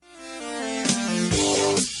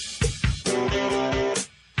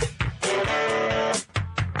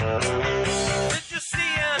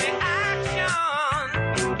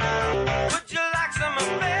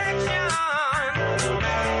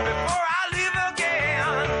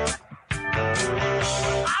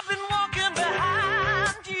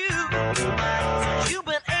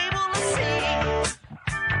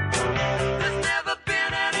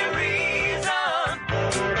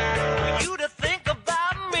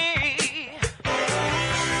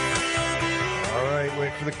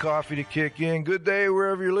coffee to kick in. Good day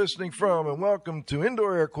wherever you're listening from, and welcome to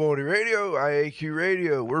Indoor Air Quality Radio, IAQ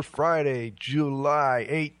Radio. We're Friday, July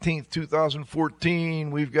 18th, 2014.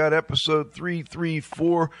 We've got episode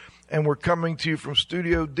 334, and we're coming to you from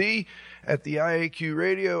Studio D at the IAQ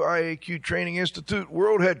Radio, IAQ Training Institute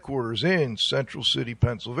World Headquarters in Central City,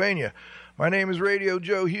 Pennsylvania. My name is Radio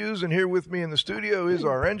Joe Hughes, and here with me in the studio is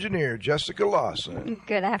our engineer, Jessica Lawson.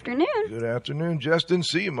 Good afternoon. Good afternoon. Jess, didn't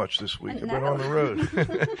see you much this week. I've been on the road.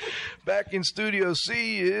 Back in Studio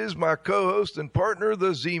C is my co-host and partner,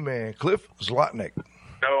 the Z-Man, Cliff Zlotnick.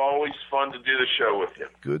 Always fun to do the show with you.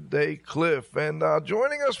 Good day, Cliff. And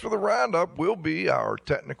joining us for the roundup will be our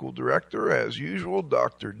technical director, as usual,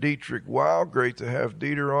 Dr. Dietrich Weil. Great to have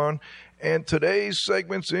Dieter on. And today's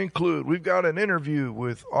segments include, we've got an interview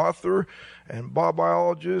with author and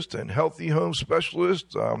biologist and healthy home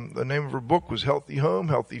specialist. The name of her book was Healthy Home,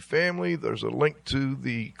 Healthy Family. There's a link to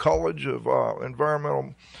the College of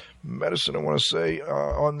Environmental Medicine, I want to say,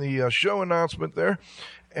 on the show announcement there.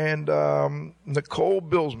 And Nicole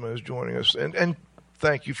Bilsma is joining us. And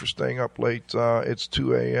thank you for staying up late. It's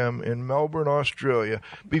 2 a.m. in Melbourne, Australia.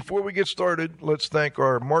 Before we get started, let's thank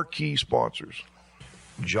our marquee sponsors.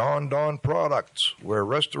 Jon-Don Products, where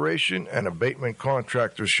restoration and abatement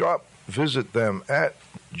contractors shop. Visit them at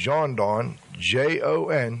jondon,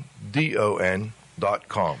 JONDON.com.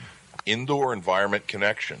 Indoor Environment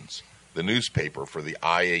Connections, the newspaper for the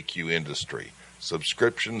IAQ industry.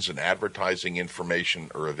 Subscriptions and advertising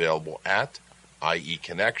information are available at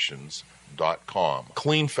ieconnections.com.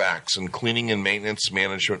 Clean Facts and Cleaning and Maintenance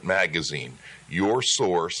Management Magazine, your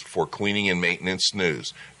source for cleaning and maintenance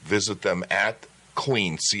news. Visit them at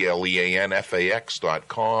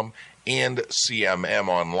CleanFax.com and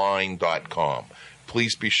CMMonline.com.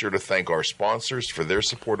 Please be sure to thank our sponsors for their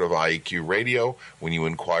support of IAQ Radio when you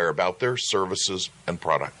inquire about their services and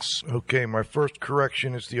products. Okay, my first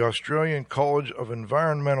correction is the Australian College of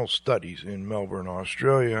Environmental Studies in Melbourne,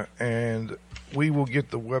 Australia, and we will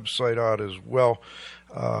get the website out as well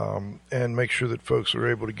and make sure that folks are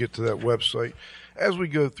able to get to that website. As we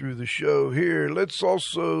go through the show here, let's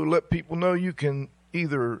also let people know you can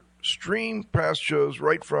either stream past shows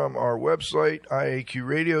right from our website,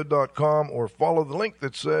 iaqradio.com, or follow the link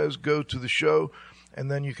that says go to the show,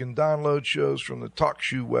 and then you can download shows from the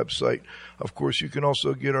TalkShoe website. Of course, you can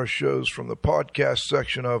also get our shows from the podcast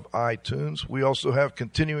section of iTunes. We also have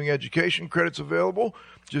continuing education credits available.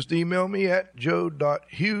 Just email me at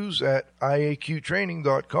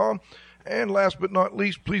joe.hughes@iaqtraining.com. And last but not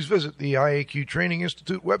least, please visit the IAQ Training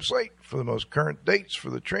Institute website for the most current dates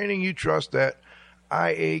for the training you trust at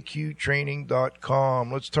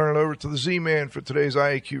iaqtraining.com. Let's turn it over to the Z-Man for today's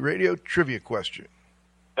IAQ Radio trivia question.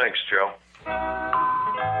 Thanks, Joe.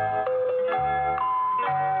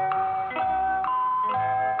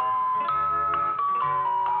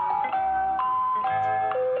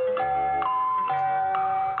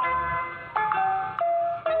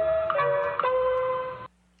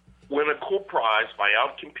 Win a cool prize by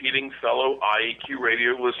outcompeting fellow IAQ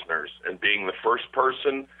Radio listeners and being the first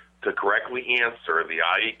person to correctly answer the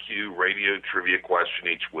IAQ Radio trivia question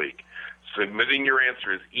each week. Submitting your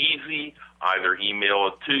answer is easy. Either email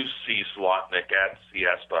it to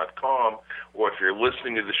cslotnick@cs.com, or if you're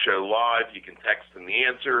listening to the show live, you can text in the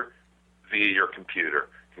answer via your computer.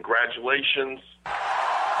 Congratulations.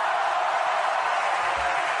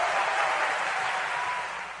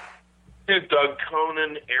 Doug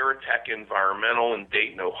Conan, Aerotech Environmental in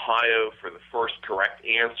Dayton, Ohio, for the first correct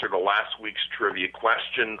answer to last week's trivia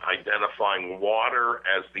question, identifying water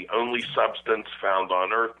as the only substance found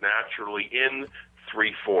on Earth naturally in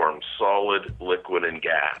three forms: solid, liquid, and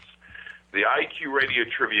gas. The IQ Radio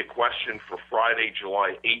trivia question for Friday,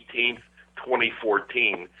 July 18th,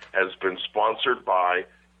 2014, has been sponsored by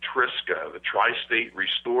Triska, the Tri-State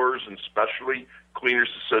Restorers and Specialty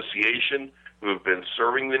Cleaners Association, who have been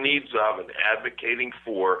serving the needs of and advocating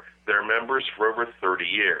for their members for over 30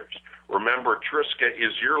 years. Remember, Triska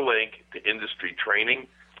is your link to industry training,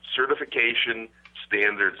 certification,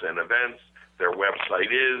 standards, and events. Their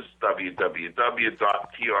website is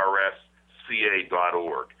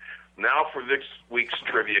www.trsca.org. Now for this week's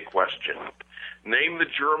trivia question. Name the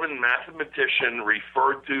German mathematician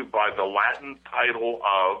referred to by the Latin title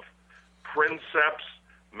of Princeps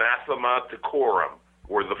Mathematicorum,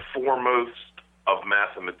 or the foremost of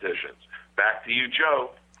mathematicians. Back to you,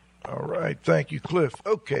 Joe. All right. Thank you, Cliff.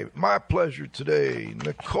 Okay. My pleasure today.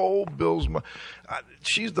 Nicole Bilsma.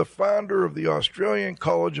 She's the founder of the Australian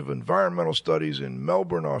College of Environmental Studies in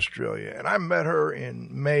Melbourne, Australia. And I met her in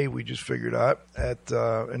May, we just figured out, at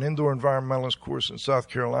an indoor environmentalist course in South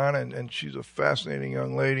Carolina. And she's a fascinating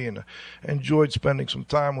young lady, and enjoyed spending some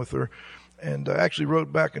time with her. and I actually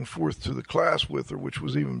wrote back and forth to the class with her, which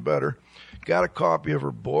was even better. Got a copy of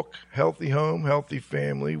her book, Healthy Home, Healthy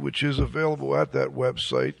Family, which is available at that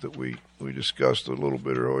website that we discussed a little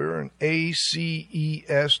bit earlier, and aces.edu.au.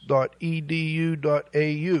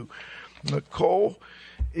 Nicole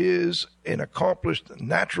is an accomplished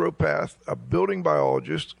naturopath, a building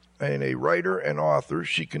biologist, and a writer and author.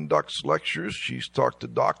 She conducts lectures. She's talked to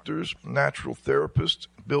doctors, natural therapists,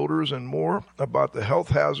 builders, and more about the health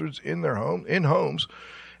hazards in homes.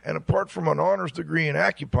 And apart from an honors degree in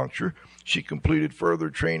acupuncture, she completed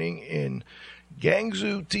further training in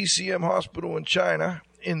Guangzhou TCM Hospital in China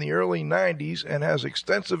in the early 90s and has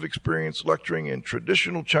extensive experience lecturing in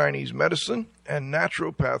traditional Chinese medicine and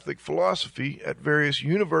naturopathic philosophy at various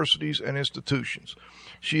universities and institutions.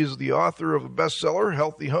 She is the author of a bestseller,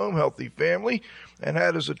 Healthy Home, Healthy Family, and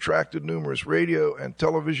has attracted numerous radio and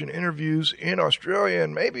television interviews in Australia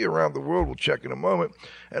and maybe around the world. We'll check in a moment,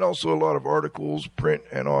 and also a lot of articles, print,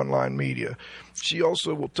 and online media. She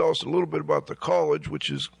also will tell us a little bit about the college,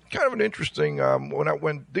 which is kind of an interesting.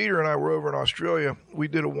 When Dieter and I were over in Australia, we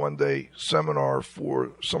did a one-day seminar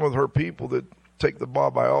for some of her people that take the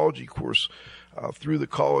biology course through the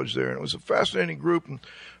college there, and it was a fascinating group and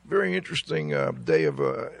very interesting day of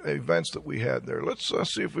events that we had there. Let's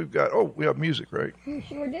see if we've got. Oh, we have music, right? We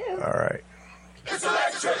sure do. All right. It's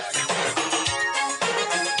electric.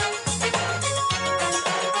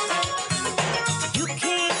 You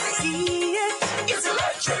can't see it. It's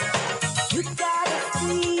electric. You gotta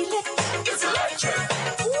feel it. It's electric.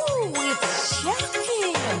 Ooh, it's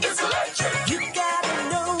shocking. It's electric. You gotta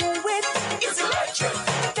know it. It's electric.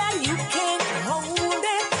 That you can't hold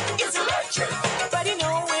it. It's electric. But you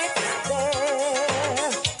know it's there.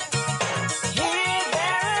 Here,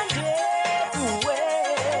 there, and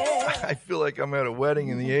everywhere. I feel like I'm at a wedding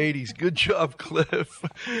in the 80s. Good job, Cliff.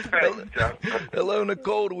 Hello,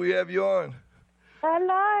 Nicole. Do we have you on?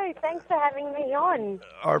 Hello. Thanks for having me on.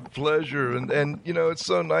 Our pleasure. And you know, it's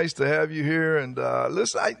so nice to have you here. And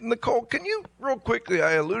listen, Nicole, can you, real quickly,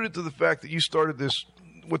 I alluded to the fact that you started this,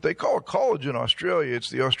 what they call a college in Australia.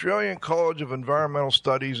 It's the Australian College of Environmental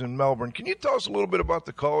Studies in Melbourne. Can you tell us a little bit about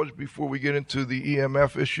the college before we get into the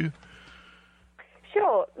EMF issue?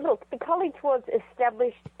 Sure. Look, the college was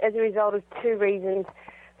established as a result of two reasons.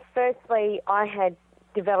 Firstly, I had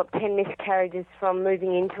developed 10 miscarriages from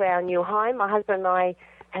moving into our new home. My husband and I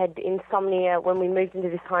had insomnia when we moved into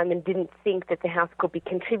this home and didn't think that the house could be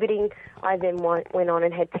contributing. I then went on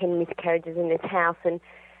and had 10 miscarriages in this house, and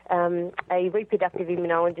a reproductive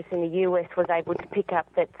immunologist in the US was able to pick up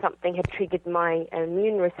that something had triggered my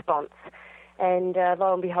immune response. And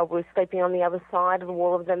lo and behold, we were sleeping on the other side of the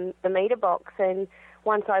wall of the meter box. And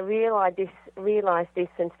once I realised this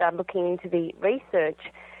and started looking into the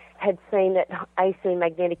research, had seen that AC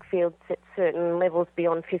magnetic fields at certain levels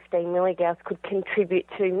beyond 15 milligauss could contribute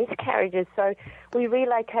to miscarriages. So we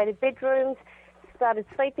relocated bedrooms, started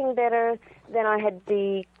sleeping better. Then I had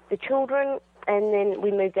the children, and then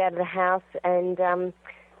we moved out of the house, and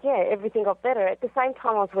everything got better. At the same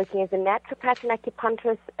time, I was working as a naturopath and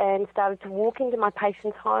acupuncturist and started to walk into my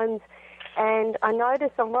patients' homes. And I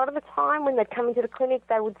noticed a lot of the time when they'd come into the clinic,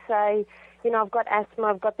 they would say, you know, I've got asthma,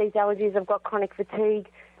 I've got these allergies, I've got chronic fatigue.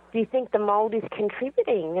 Do you think the mold is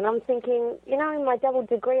contributing? And I'm thinking, you know, in my double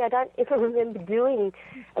degree, I don't ever remember doing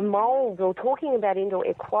a mold or talking about indoor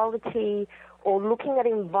air quality or looking at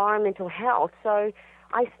environmental health. So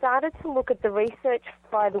I started to look at the research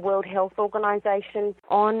by the World Health Organization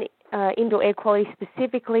on indoor air quality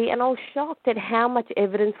specifically, and I was shocked at how much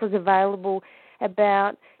evidence was available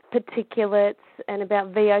about particulates and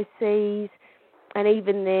about VOCs, and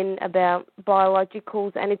even then about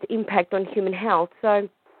biologicals and its impact on human health. So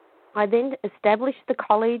I then established the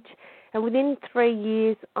college, and within 3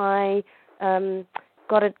 years I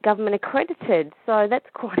got it government accredited. So that's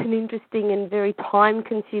quite an interesting and very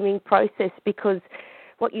time-consuming process, because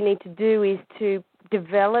what you need to do is to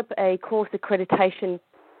develop a course accreditation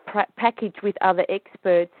package with other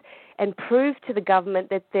experts and prove to the government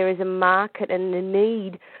that there is a market and a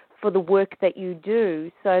need for the work that you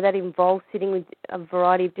do. So that involves sitting with a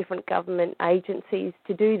variety of different government agencies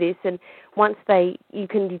to do this. And once you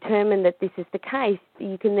can determine that this is the case,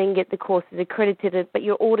 you can then get the courses accredited, but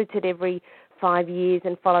you're audited every 5 years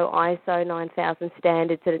and follow ISO 9000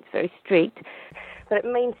 standards, and it's very strict. But it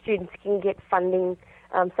means students can get funding.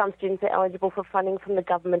 Some students are eligible for funding from the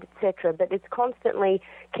government, etc. But it's constantly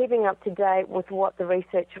keeping up to date with what the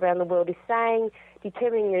research around the world is saying,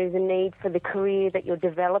 determining there is a need for the career that you're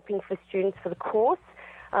developing for students for the course,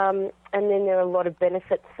 and then there are a lot of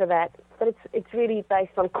benefits for that. But it's really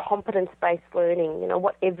based on competence-based learning. You know,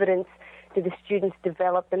 what evidence do the students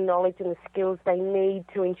develop the knowledge and the skills they need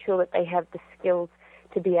to ensure that they have the skills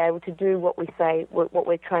to be able to do what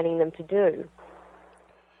we're training them to do.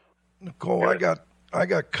 Nicole, I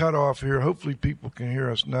got cut off here. Hopefully people can hear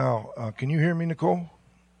us now. Can you hear me, Nicole?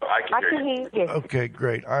 I I can hear you, yes. Okay,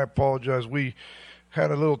 great. I apologize. We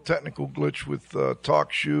had a little technical glitch with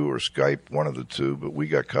TalkShoe or Skype, one of the two, but we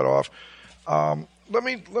got cut off. Let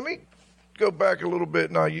me go back a little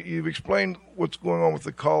bit. Now, you've explained what's going on with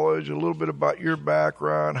the college, a little bit about your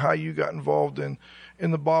background, how you got involved in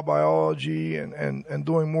the biology and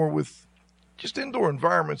doing more with just indoor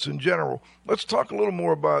environments in general. Let's talk a little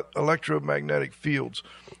more about electromagnetic fields.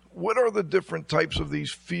 What are the different types of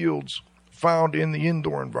these fields found in the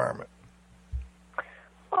indoor environment?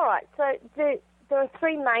 All right, so there are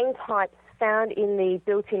three main types found in the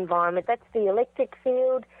built environment. That's the electric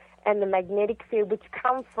field and the magnetic field, which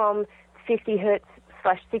come from 50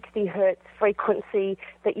 hertz/60 hertz frequency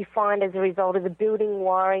that you find as a result of the building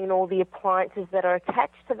wiring and all the appliances that are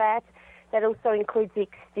attached to that. That also includes the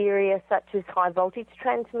exterior, such as high voltage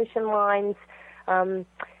transmission lines. And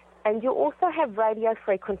you also have radio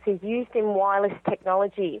frequencies used in wireless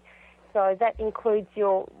technology. So that includes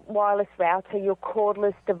your wireless router, your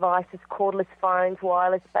cordless devices, cordless phones,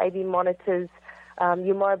 wireless baby monitors,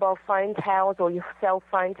 your mobile phone towers or your cell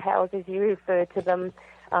phone towers as you refer to them,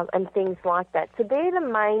 and things like that. So they're the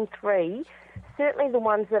main three. Certainly the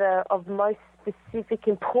ones that are of most specific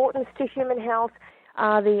importance to human health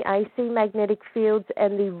are the AC magnetic fields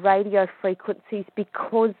and the radio frequencies,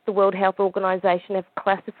 because the World Health Organization have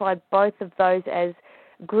classified both of those as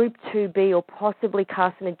Group 2B or possibly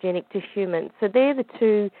carcinogenic to humans. So they're the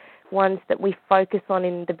two ones that we focus on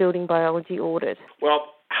in the building biology audit.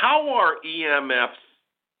 Well, how are EMFs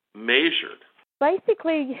measured?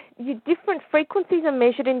 Basically, different frequencies are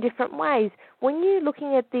measured in different ways. When you're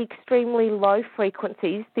looking at the extremely low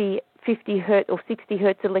frequencies, the 50 hertz or 60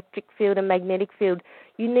 hertz electric field and magnetic field,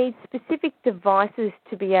 you need specific devices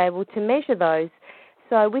to be able to measure those.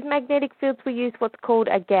 So with magnetic fields, we use what's called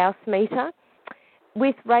a Gauss meter.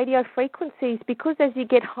 With radio frequencies, because as you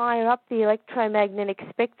get higher up the electromagnetic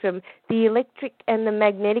spectrum, the electric and the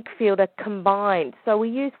magnetic field are combined. So we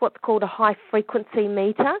use what's called a high-frequency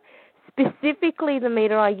meter. Specifically, the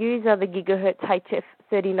meter I use are the gigahertz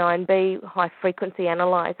HF39B high-frequency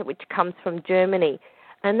analyzer, which comes from Germany.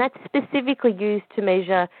 And that's specifically used to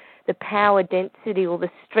measure the power density or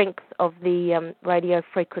the strength of the radio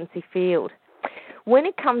frequency field. When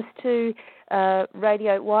it comes to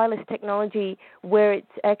radio wireless technology where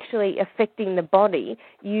it's actually affecting the body,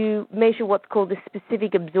 you measure what's called the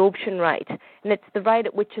specific absorption rate. And it's the rate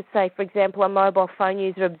at which, say, for example, a mobile phone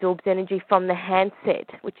user absorbs energy from the handset,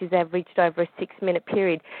 which is averaged over a 6-minute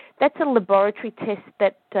period. That's a laboratory test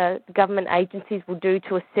that government agencies will do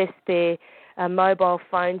to assess their mobile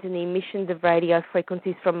phones and the emissions of radio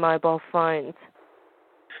frequencies from mobile phones.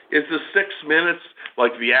 Is the 6 minutes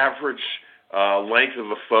like the average length of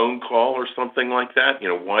a phone call or something like that? You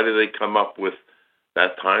know, why do they come up with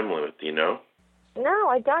that time limit, do you know? No,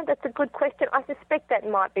 I don't. That's a good question. I suspect that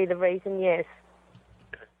might be the reason, yes.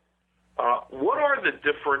 What are the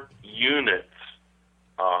different units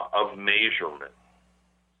of measurement?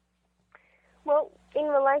 Well, in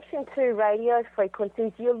relation to radio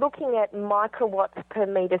frequencies, you're looking at microwatts per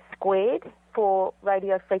metre squared for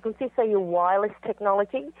radio frequency, so your wireless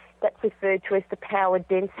technology, that's referred to as the power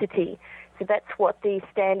density. So that's what the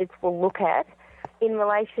standards will look at. In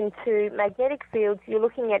relation to magnetic fields, you're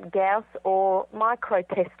looking at Gauss or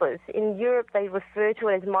microteslas. In Europe, they refer to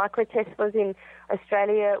it as microteslas. In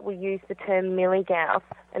Australia, we use the term milligauss.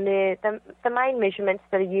 And they're the main measurements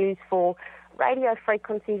that are used for radio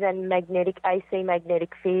frequencies and AC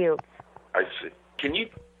magnetic fields. I see. Can you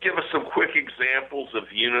give us some quick examples of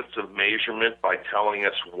units of measurement by telling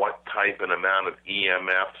us what type and amount of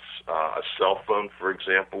EMFs a cell phone, for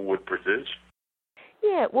example, would produce?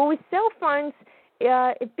 Yeah, well, with cell phones,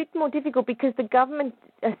 it's a bit more difficult because the government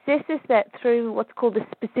assesses that through what's called the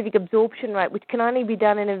specific absorption rate, which can only be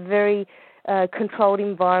done in a very controlled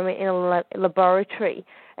environment in a laboratory.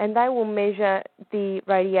 And they will measure the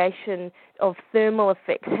radiation of thermal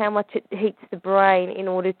effects, how much it heats the brain in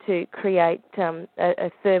order to create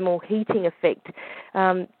a thermal heating effect.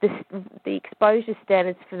 The exposure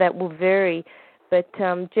standards for that will vary, but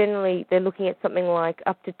generally they're looking at something like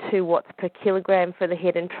up to 2 watts per kilogram for the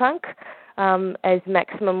head and trunk as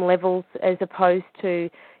maximum levels, as opposed to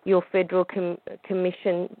your federal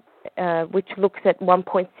commission, which looks at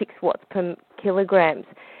 1.6 watts per kilograms.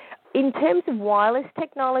 In terms of wireless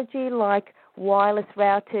technology like wireless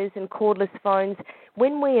routers and cordless phones,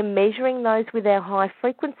 when we are measuring those with our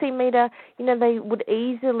high-frequency meter, they would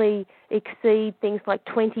easily exceed things like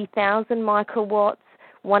 20,000 microwatts,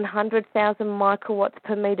 100,000 microwatts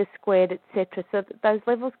per meter squared, etc. So those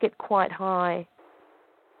levels get quite high.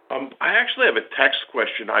 I actually have a text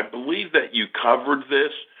question. I believe that you covered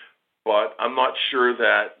this, but I'm not sure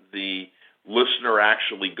that the listener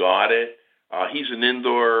actually got it. He's an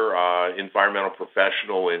indoor environmental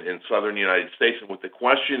professional in southern United States, and what the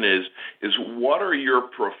question is what are your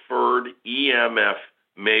preferred EMF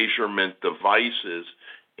measurement devices,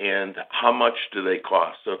 and how much do they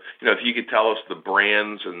cost? So, if you could tell us the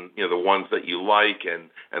brands and, the ones that you like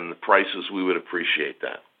and the prices, we would appreciate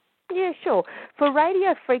that. Yeah, sure. For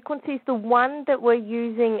radio frequencies, the one that we're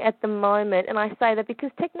using at the moment, and I say that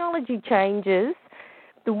because technology changes,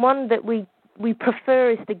 the one that we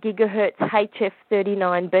prefer is the gigahertz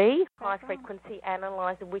HF39B, high-frequency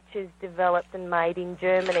analyzer, which is developed and made in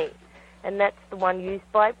Germany. And that's the one used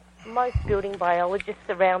by most building biologists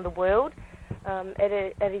around the world.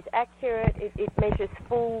 It is accurate. It measures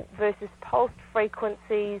full versus pulsed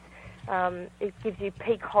frequencies. It gives you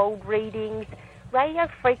peak hold readings. Radio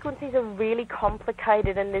frequencies are really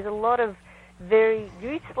complicated, and there's a lot of very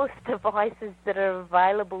useless devices that are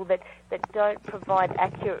available that don't provide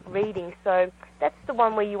accurate readings. So that's the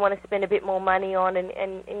one where you want to spend a bit more money on, and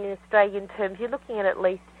in Australian terms, you're looking at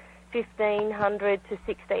least $1,500 to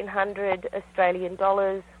 $1,600 Australian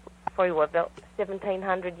dollars, probably about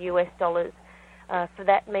 $1,700 US dollars for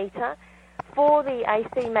that meter. For the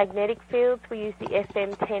AC magnetic fields, we use the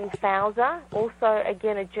FM10 Fauser, also,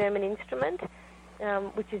 again, a German instrument,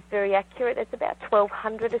 which is very accurate. It's about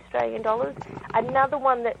 1,200 Australian dollars. Another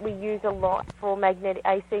one that we use a lot for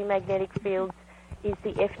AC magnetic fields is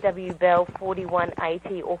the FW Bell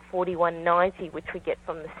 4180 or 4190, which we get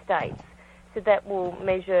from the States. So that will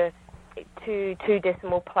measure to 2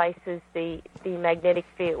 decimal places the magnetic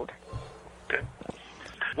field. Okay.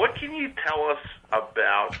 What can you tell us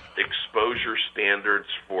about exposure standards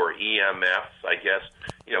for EMFs, I guess,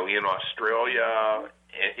 in Australia,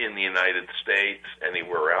 in the United States,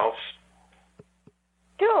 anywhere else?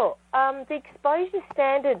 Sure. The exposure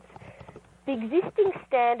standards, the existing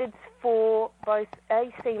standards for both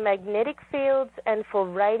AC magnetic fields and for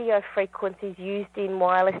radio frequencies used in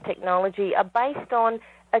wireless technology are based on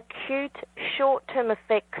acute short-term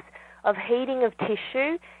effects of heating of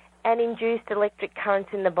tissue and induced electric currents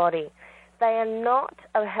in the body. They are not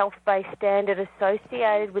a health-based standard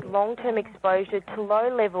associated with long-term exposure to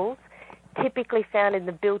low levels typically found in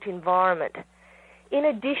the built environment. In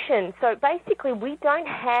addition, so basically we don't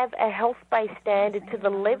have a health-based standard to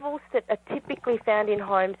the levels that are typically found in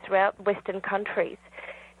homes throughout Western countries.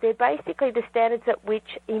 They're basically the standards at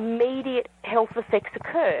which immediate health effects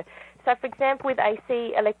occur. So, for example, with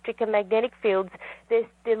AC electric and magnetic fields, there's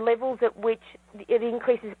the levels at which it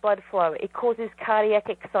increases blood flow. It causes cardiac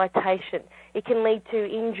excitation. It can lead to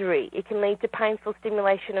injury. It can lead to painful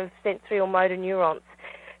stimulation of sensory or motor neurons.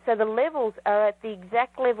 So the levels are at the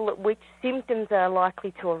exact level at which symptoms are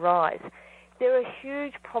likely to arise. There are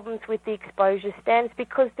huge problems with the exposure standards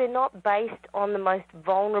because they're not based on the most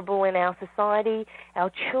vulnerable in our society,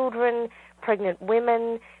 our children, pregnant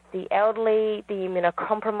women, the elderly, the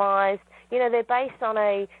immunocompromised. They're based on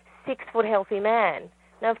a 6-foot healthy man.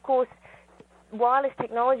 Now, of course, wireless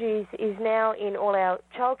technology is now in all our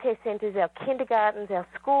childcare centres, our kindergartens, our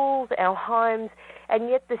schools, our homes, and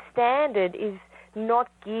yet the standard is not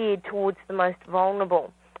geared towards the most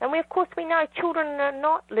vulnerable. And of course we know children are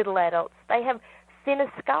not little adults. They have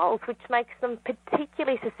thinner skulls, which makes them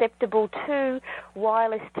particularly susceptible to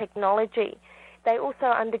wireless technology. They also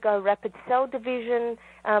undergo rapid cell division,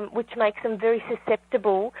 which makes them very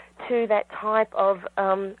susceptible to that type of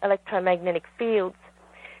electromagnetic fields.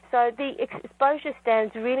 So the exposure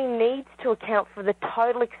standards really needs to account for the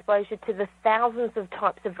total exposure to the thousands of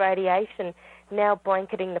types of radiation now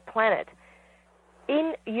blanketing the planet.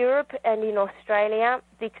 In Europe and in Australia,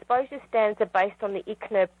 the exposure standards are based on the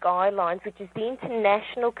ICNIRP guidelines, which is the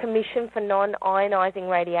International Commission for Non-Ionising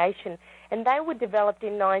Radiation, and they were developed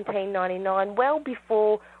in 1999, well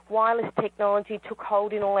before wireless technology took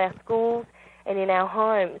hold in all our schools and in our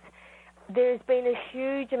homes. There has been a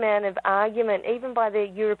huge amount of argument, even by the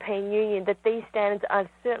European Union, that these standards are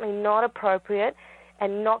certainly not appropriate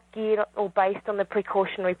and not geared or based on the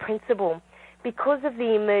precautionary principle because of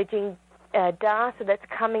the emerging data that's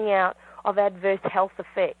coming out of adverse health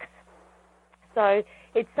effects. So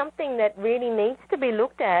it's something that really needs to be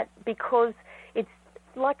looked at because it's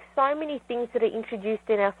like so many things that are introduced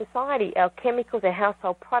in our society, our chemicals, our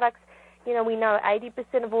household products. We know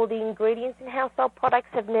 80% of all the ingredients in household products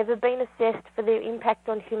have never been assessed for their impact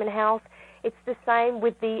on human health. It's the same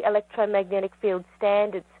with the electromagnetic field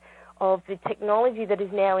standards of the technology that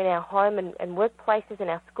is now in our home and workplaces and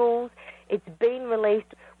our schools. It's been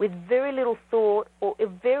released with very little thought or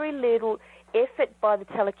very little effort by the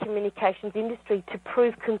telecommunications industry to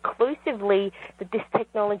prove conclusively that this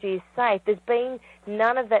technology is safe. There's been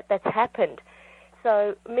none of that that's happened.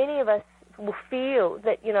 So many of us will feel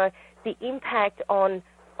that, the impact on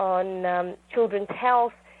children's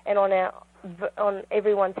health and on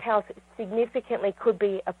everyone's health significantly could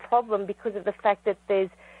be a problem because of the fact that there's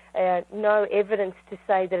no evidence to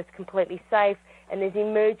say that it's completely safe, and there's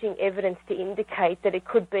emerging evidence to indicate that it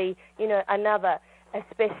could be, another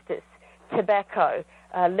asbestos, tobacco,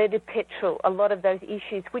 leaded petrol, a lot of those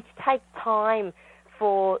issues, which take time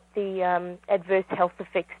for the adverse health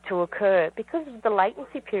effects to occur because of the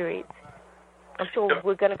latency periods. I'm sure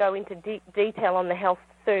we're going to go into detail on the health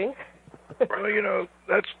soon. Well,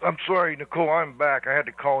 I'm sorry, Nicole, I'm back. I had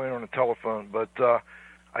to call in on the telephone, but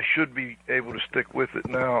I should be able to stick with it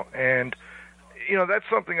now. And, that's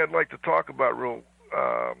something I'd like to talk about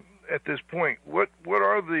at this point. What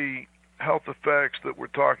are the health effects that we're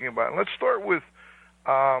talking about? And let's start with,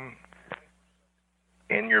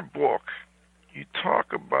 in your book, you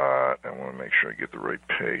talk about, I want to make sure I get the right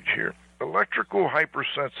page here, electrical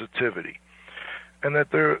hypersensitivity. And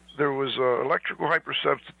that there was electrical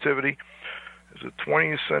hypersensitivity as a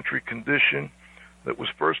 20th century condition that was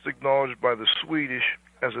first acknowledged by the Swedish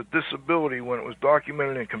as a disability when it was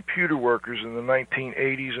documented in computer workers in the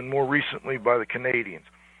 1980s and more recently by the Canadians.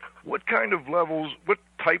 What type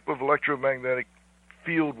of electromagnetic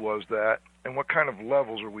field was that, and what kind of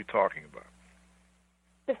levels are we talking about?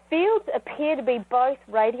 The fields appear to be both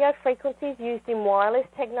radio frequencies used in wireless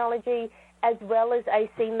technology as well as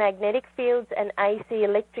AC magnetic fields and AC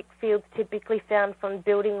electric fields typically found from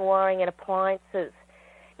building wiring and appliances.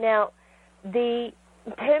 Now, in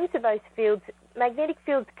terms of those fields, magnetic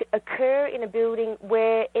fields occur in a building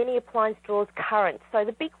where any appliance draws current. So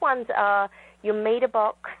the big ones are your meter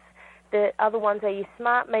box, the other ones are your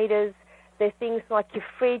smart meters, they're things like your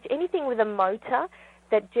fridge, anything with a motor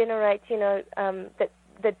that generates,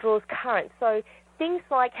 that draws current. So things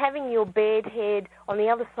like having your bed head on the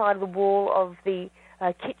other side of the wall of the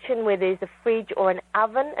kitchen where there's a fridge or an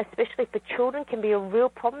oven, especially for children, can be a real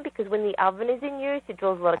problem because when the oven is in use, it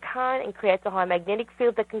draws a lot of current and creates a high magnetic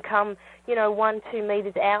field that can come, 1-2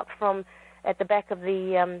 meters out from at the back of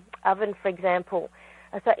the oven, for example.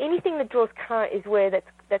 So anything that draws current is where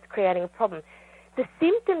that's creating a problem. The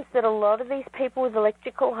symptoms that a lot of these people with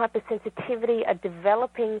electrical hypersensitivity are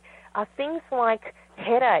developing are things like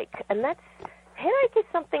headache, and headache is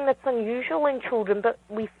something that's unusual in children, but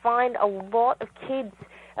we find a lot of kids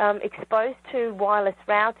exposed to wireless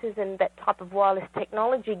routers and that type of wireless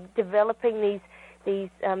technology developing these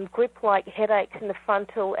grip-like headaches in the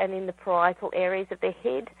frontal and in the parietal areas of their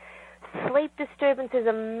head. Sleep disturbances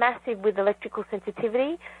are massive with electrical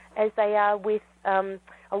sensitivity, as they are with a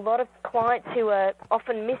lot of clients who are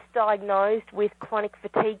often misdiagnosed with chronic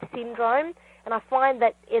fatigue syndrome. And I find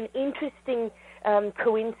that an interesting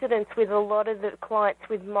coincidence with a lot of the clients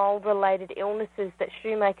with mold-related illnesses that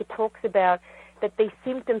Shoemaker talks about, that these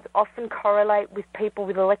symptoms often correlate with people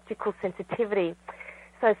with electrical sensitivity.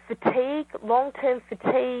 So fatigue, long-term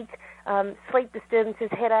fatigue, sleep disturbances,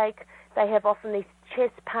 headache, they have often this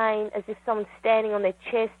chest pain as if someone's standing on their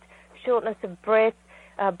chest, shortness of breath,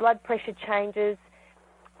 blood pressure changes,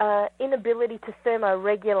 inability to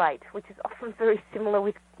thermoregulate, which is often very similar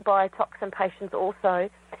with biotoxin patients also.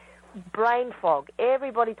 Brain fog.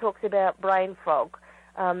 Everybody talks about brain fog.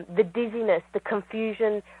 The dizziness, the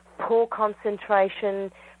confusion, poor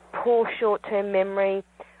concentration, poor short-term memory.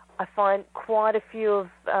 I find quite a few of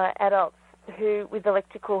adults who, with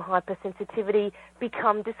electrical hypersensitivity,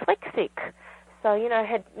 become dyslexic. So,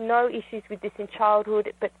 had no issues with this in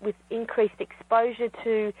childhood, but with increased exposure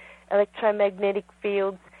to electromagnetic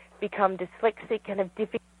fields, become dyslexic and have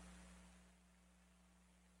difficulty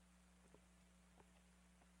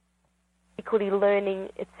learning,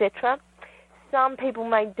 etc. Some people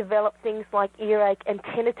may develop things like earache and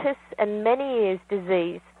tinnitus and Meniere's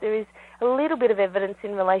disease. There is a little bit of evidence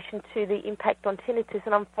in relation to the impact on tinnitus,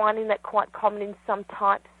 and I'm finding that quite common in some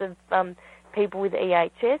types of people with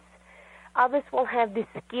EHS. Others will have this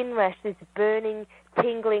skin rash, this burning,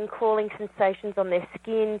 tingling, crawling sensations on their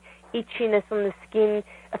skin, itchiness on the skin,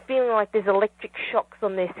 a feeling like there's electric shocks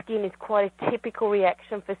on their skin is quite a typical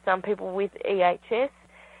reaction for some people with EHS.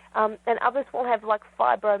 And others will have like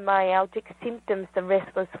fibromyalgic symptoms, the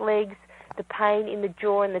restless legs, the pain in the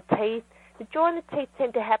jaw and the teeth. The jaw and the teeth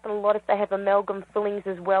tend to happen a lot if they have amalgam fillings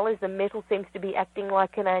as well, as the metal seems to be acting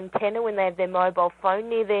like an antenna when they have their mobile phone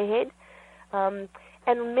near their head.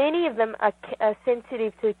 and many of them are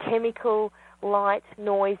sensitive to chemical, light,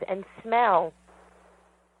 noise, and smell.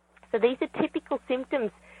 So these are typical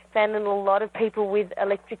symptoms found in a lot of people with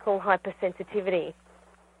electrical hypersensitivity.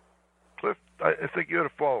 Cliff, I think you had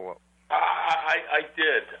a follow-up. I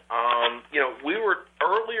did. We were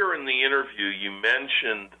earlier in the interview. You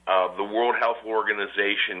mentioned the World Health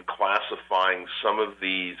Organization classifying some of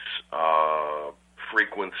these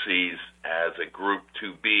frequencies as a group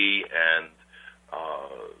 2B, and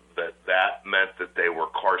that meant that they were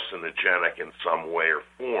carcinogenic in some way or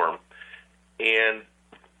form. And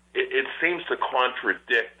it seems to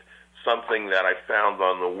contradict something that I found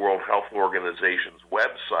on the World Health Organization's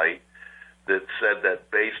website that said that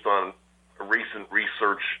based on recent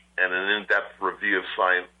research and an in-depth review of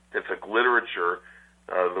scientific literature,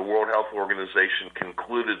 the World Health Organization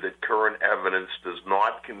concluded that current evidence does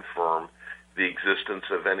not confirm the existence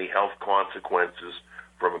of any health consequences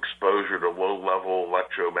from exposure to low-level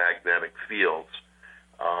electromagnetic fields.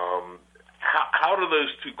 How do those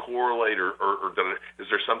two correlate, or is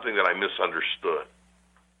there something that I misunderstood?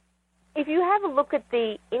 If you have a look at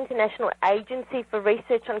the International Agency for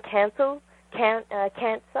Research on Cancer,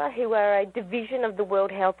 who are a division of the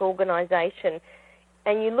World Health Organization,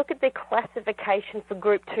 and you look at their classification for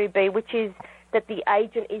Group 2B, which is that the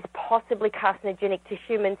agent is possibly carcinogenic to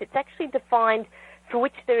humans, it's actually defined for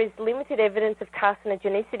which there is limited evidence of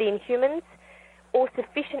carcinogenicity in humans or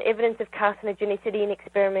sufficient evidence of carcinogenicity in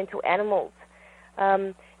experimental animals.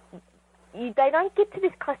 They don't get to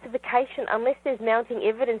this classification unless there's mounting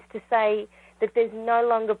evidence to say that there's no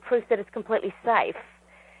longer proof that it's completely safe.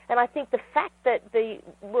 And I think the fact that the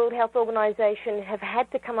World Health Organization have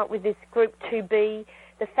had to come up with this Group 2B,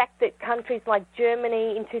 the fact that countries like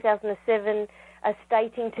Germany in 2007 are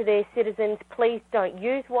stating to their citizens, please don't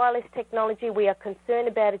use wireless technology, we are concerned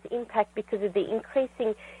about its impact because of the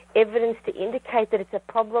increasing evidence to indicate that it's a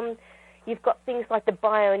problem. You've got things like the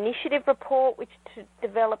Bioinitiative report, which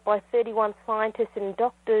developed by 31 scientists and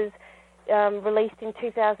doctors, released in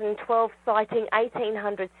 2012, citing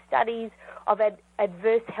 1,800 studies of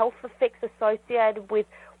adverse health effects associated with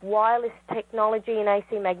wireless technology in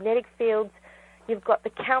AC magnetic fields. You've got the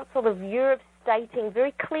Council of Europe stating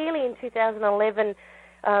very clearly in 2011,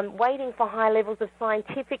 waiting for high levels of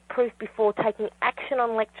scientific proof before taking action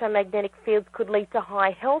on electromagnetic fields could lead to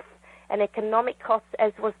high health and economic costs,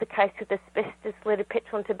 as was the case with asbestos, lead,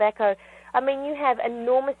 petrol and tobacco. I mean, you have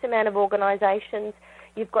enormous amount of organisations.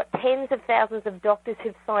 You've got tens of thousands of doctors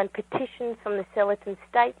who've signed petitions from the Sellerton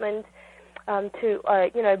Statement to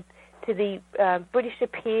the British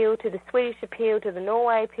appeal, to the Swedish appeal, to the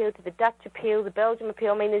Norway appeal, to the Dutch appeal, the Belgium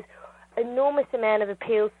appeal. I mean, there's enormous amount of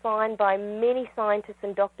appeals signed by many scientists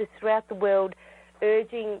and doctors throughout the world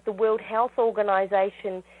urging the World Health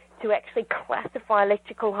Organization to actually classify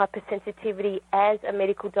electrical hypersensitivity as a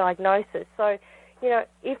medical diagnosis. So,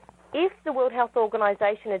 if the World Health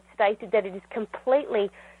Organization had stated that it is completely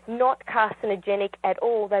not carcinogenic at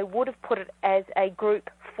all, they would have put it as a Group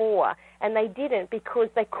 4, and they didn't because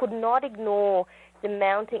they could not ignore the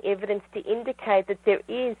mounting evidence to indicate that there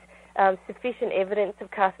is sufficient evidence of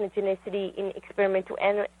carcinogenicity in experimental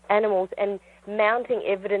animals and mounting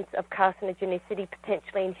evidence of carcinogenicity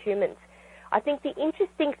potentially in humans. I think the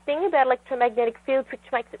interesting thing about electromagnetic fields, which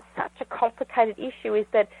makes it such a complicated issue, is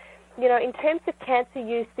that, in terms of cancer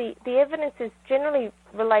use, the evidence is generally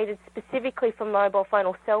related specifically for mobile phone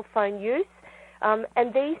or cell phone use.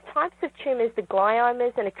 And these types of tumours, the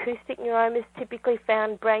gliomas and acoustic neuromas, typically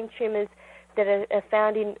found brain tumours that are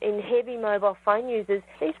found in heavy mobile phone users,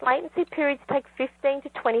 these latency periods take 15 to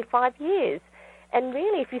 25 years. And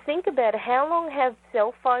really, if you think about it, how long have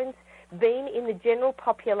cell phones been in the general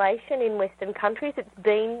population in Western countries? It's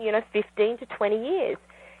been, 15 to 20 years.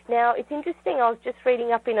 Now, it's interesting, I was just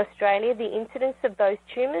reading up in Australia, the incidence of those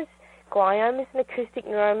tumours, gliomas and acoustic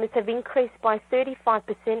neuromas, have increased by 35%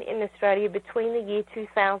 in Australia between the year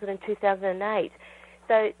 2000 and 2008.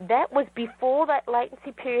 So that was before that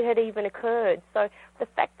latency period had even occurred. So the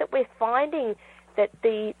fact that we're finding that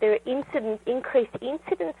there are increased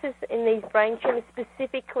incidences in these brain tumours,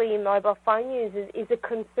 specifically in mobile phone users, is a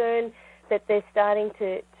concern that they're starting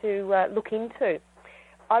to look into.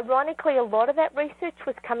 Ironically, a lot of that research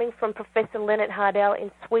was coming from Professor Lennart Hardell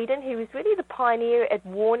in Sweden, who was really the pioneer at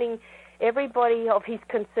warning everybody of his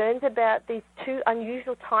concerns about these two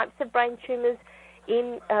unusual types of brain tumours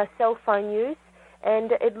in cell phone use.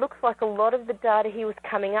 And it looks like a lot of the data he was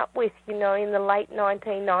coming up with, in the late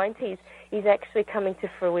 1990s, is actually coming to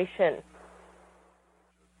fruition.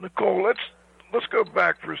 Nicole, let's go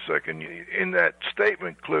back for a second. In that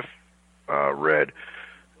statement Cliff read,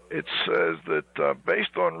 it says that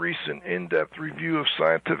based on recent in-depth review of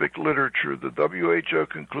scientific literature, the WHO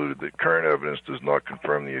concluded that current evidence does not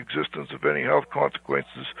confirm the existence of any health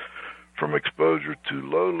consequences from exposure to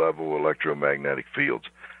low-level electromagnetic fields.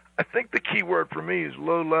 I think the key word for me is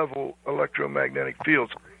low-level electromagnetic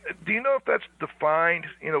fields. Do you know if that's defined?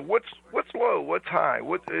 You know, what's low, what's high?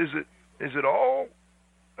 What is it? Is it all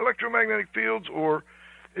electromagnetic fields, or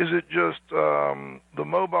is it just the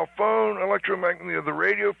mobile phone electromagnetic, the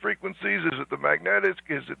radio frequencies? Is it the magnetic?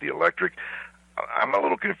 Is it the electric? I'm a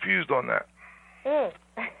little confused on that.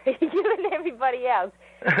 You and everybody else.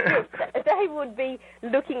 Yes, they would be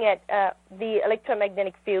looking at the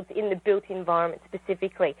electromagnetic fields in the built environment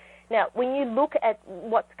specifically. Now, when you look at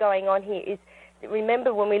what's going on here is,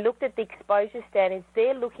 remember when we looked at the exposure standards,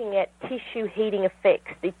 they're looking at tissue heating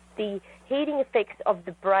effects, the heating effects of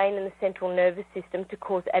the brain and the central nervous system to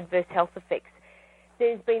cause adverse health effects.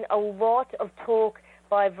 There's been a lot of talk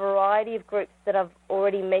by a variety of groups that I've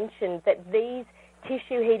already mentioned that these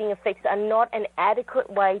tissue heating effects are not an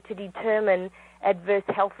adequate way to determine adverse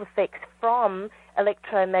health effects from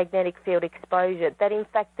electromagnetic field exposure. That in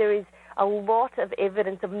fact there is a lot of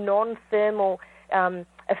evidence of non-thermal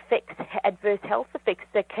effects, adverse health effects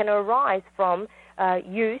that can arise from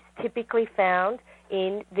use typically found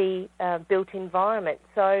in the built environment.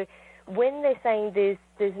 So when they're saying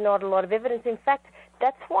there's not a lot of evidence, in fact,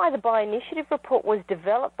 that's why the Bioinitiative report was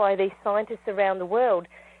developed by these scientists around the world.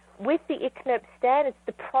 With the ICNIRP standards,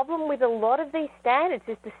 the problem with a lot of these standards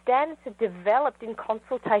is the standards are developed in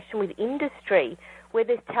consultation with industry, where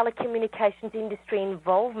there's telecommunications industry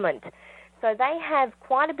involvement. So they have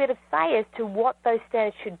quite a bit of say as to what those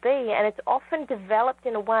standards should be, and it's often developed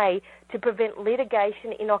in a way to prevent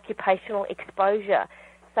litigation in occupational exposure,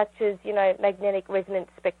 such as, magnetic resonance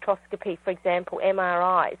spectroscopy, for example,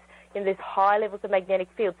 MRIs. There's high levels of magnetic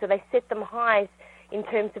field, so they set them high in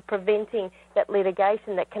terms of preventing that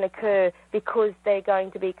litigation that can occur because they're going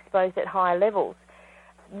to be exposed at high levels.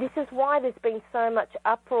 This is why there's been so much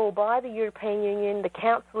uproar by the European Union, the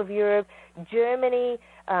Council of Europe, Germany,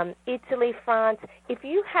 Italy, France. If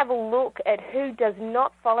you have a look at who does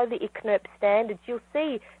not follow the ICNIRP standards, you'll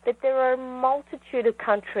see that there are a multitude of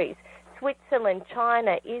countries, Switzerland,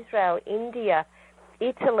 China, Israel, India,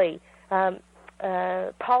 Italy,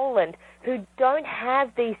 Poland, who don't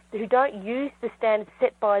use the standards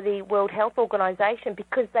set by the World Health Organization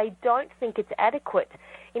because they don't think it's adequate.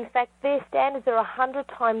 In fact, their standards are 100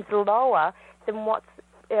 times lower than what's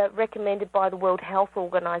recommended by the World Health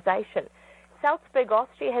Organization. Salzburg,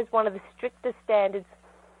 Austria has one of the strictest standards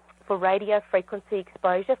for radio frequency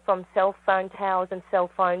exposure from cell phone towers and cell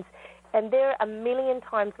phones, and they're 1 million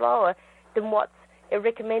times lower than what's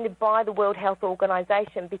recommended by the World Health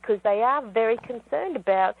Organization because they are very concerned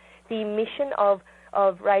about the emission of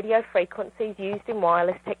radio frequencies used in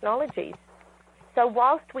wireless technologies. So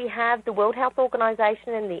whilst we have the World Health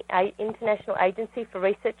Organization and the International Agency for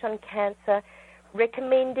Research on Cancer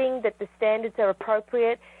recommending that the standards are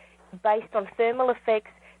appropriate based on thermal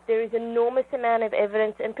effects, there is enormous amount of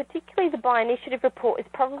evidence, and particularly the Bioinitiative report is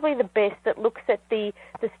probably the best that looks at the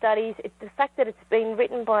studies. The fact that it's been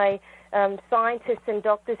written by scientists and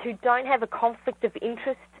doctors who don't have a conflict of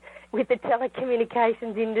interest with the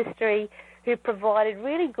telecommunications industry, who provided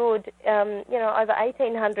really good, over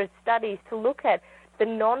 1,800 studies to look at the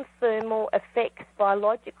non-thermal effects,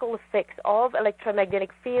 biological effects of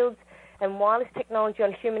electromagnetic fields and wireless technology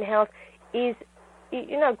on human health is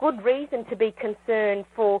good reason to be concerned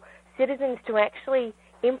for citizens to actually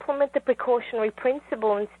implement the precautionary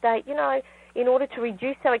principle and state, in order to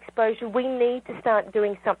reduce our exposure, we need to start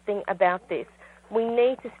doing something about this. We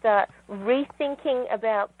need to start rethinking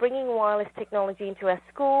about bringing wireless technology into our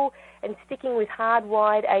school and sticking with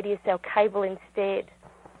hardwired ADSL cable instead,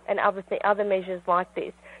 and other measures like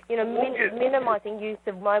this. Minimizing use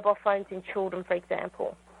of mobile phones in children, for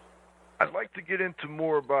example. I'd like to get into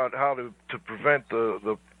more about how to prevent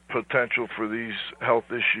the potential for these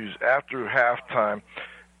health issues after halftime,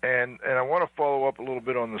 and I want to follow up a little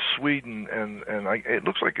bit on the Sweden, and it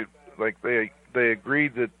looks like they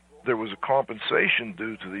agreed that there was a compensation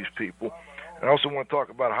due to these people. And I also want to talk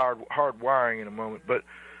about hard wiring in a moment, but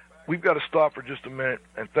we've got to stop for just a minute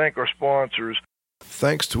and thank our sponsors.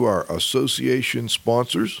 Thanks to our association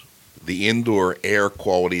sponsors. The Indoor Air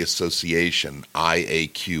Quality Association,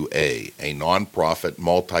 IAQA, a nonprofit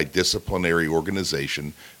multidisciplinary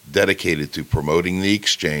organization dedicated to promoting the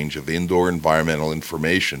exchange of indoor environmental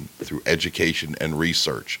information through education and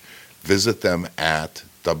research. Visit them at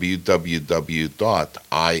www.iaqa.org.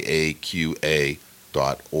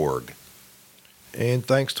 And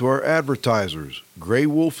thanks to our advertisers, Grey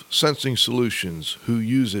Wolf Sensing Solutions, who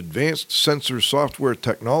use advanced sensor software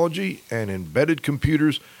technology and embedded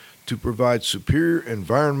computers to provide superior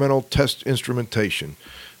environmental test instrumentation.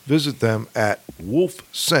 Visit them at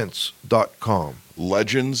wolfsense.com.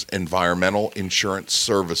 Legends Environmental Insurance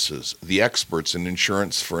Services, the experts in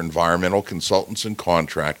insurance for environmental consultants and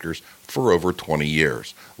contractors for over 20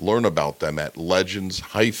 years. Learn about them at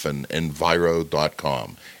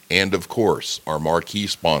legends-enviro.com. And, of course, our marquee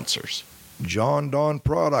sponsors. John Don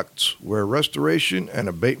Products, where restoration and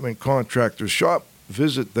abatement contractors shop.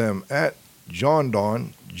 Visit them at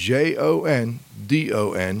jondon.com.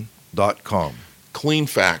 Clean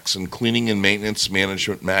Facts and Cleaning and Maintenance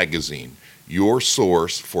Management Magazine, your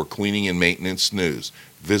source for cleaning and maintenance news.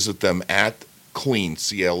 Visit them at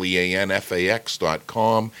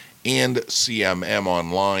cleanfax.com and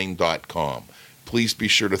cmmonline.com. Please be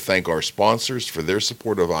sure to thank our sponsors for their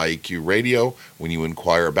support of IAQ Radio when you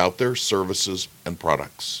inquire about their services and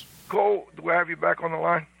products. Cole, do I have you back on the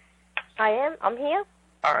line? I am. I'm here.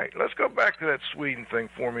 All right, let's go back to that Sweden thing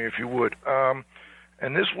for me, if you would. And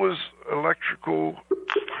this was electrical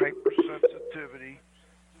hypersensitivity.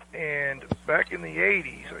 And back in the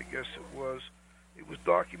 80s, I guess it was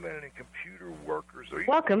documented in computer workers.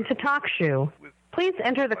 Welcome to TalkShoe. Please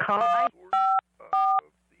enter the call.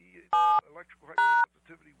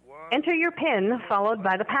 Enter your PIN followed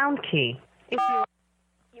by the pound key. If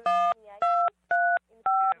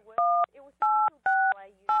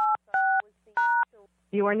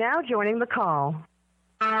you are now joining the call.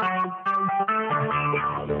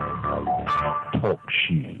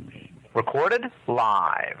 TalkShoe. Recorded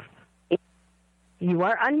live. You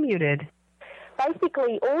are unmuted.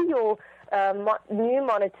 Basically, all your new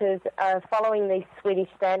monitors are following the Swedish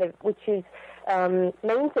standard, which is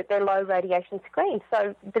means that they're low radiation screens.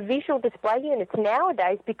 So the visual display units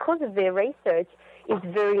nowadays, because of their research, is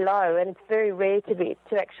very low, and it's very rare to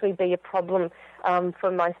actually be a problem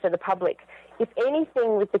for most of the public. If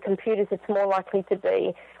anything, with the computers, it's more likely to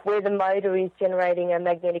be where the motor is generating a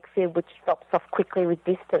magnetic field which stops off quickly with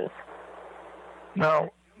distance.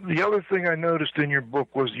 Now, the other thing I noticed in your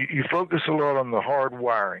book was you focus a lot on the hard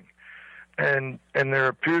wiring. And there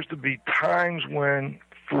appears to be times when,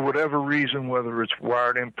 for whatever reason, whether it's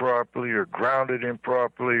wired improperly or grounded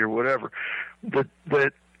improperly or whatever,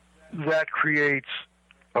 that creates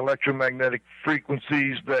electromagnetic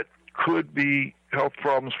frequencies that could be health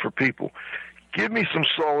problems for people. Give me some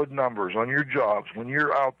solid numbers on your jobs when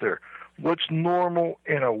you're out there. What's normal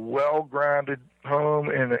in a well-grounded home,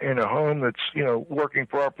 in a home that's working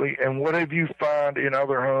properly, and what have you found in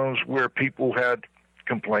other homes where people had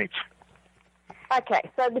complaints? Okay,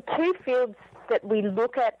 so the two fields that we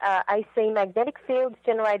look at are AC magnetic fields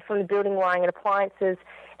generated from the building wiring and appliances,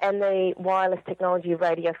 and the wireless technology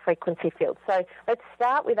radio frequency fields. So let's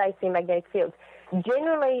start with AC magnetic fields.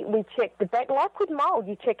 Generally, we check the back, like with mold,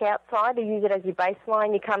 you check outside, you use it as your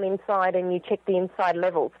baseline, you come inside and you check the inside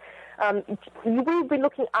levels. You will be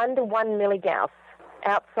looking under 1 milligauss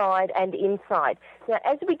outside and inside. Now,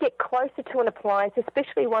 as we get closer to an appliance,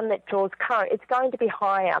 especially one that draws current, it's going to be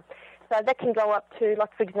higher. So that can go up to,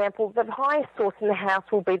 like, for example, the highest source in the house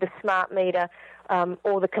will be the smart meter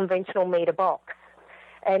or the conventional meter box.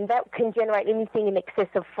 And that can generate anything in excess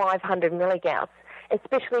of 500 milligauss,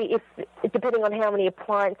 especially if, depending on how many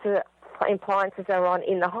appliances are on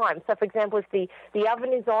in the home. So, for example, if the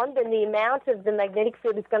oven is on, then the amount of the magnetic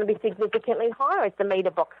field is going to be significantly higher at the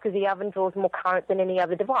meter box because the oven draws more current than any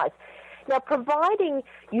other device. Now, providing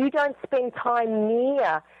you don't spend time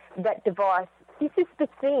near that device, this is the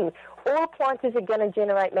thing. All appliances are going to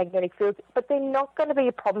generate magnetic fields, but they're not going to be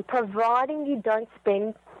a problem, providing you don't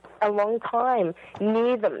spend a long time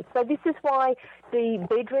near them. So this is why the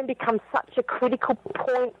bedroom becomes such a critical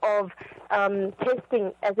point of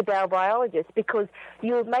testing as a bowel biologist, because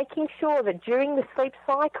you're making sure that during the sleep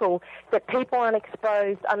cycle that people aren't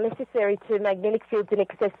exposed unnecessary to magnetic fields in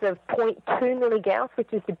excess of 0.2 milligauss,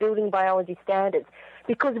 which is the building biology standards.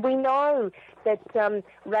 Because we know that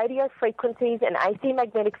radio frequencies and AC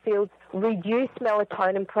magnetic fields reduce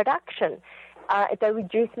melatonin production. They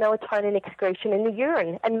reduce melatonin excretion in the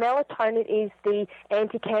urine. And melatonin is the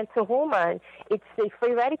anti-cancer hormone. It's the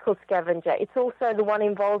free radical scavenger. It's also the one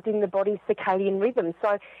involved in the body's circadian rhythm.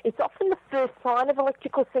 So it's often the first sign of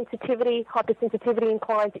electrical sensitivity, hypersensitivity in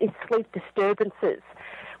clients is sleep disturbances,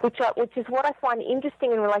 which is what I find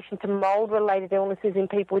interesting in relation to mold-related illnesses in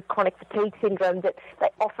people with chronic fatigue syndrome, that they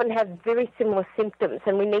often have very similar symptoms,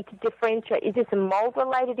 and we need to differentiate. Is this a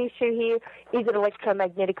mold-related issue here? Is it an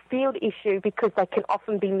electromagnetic field issue? Because they can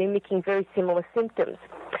often be mimicking very similar symptoms.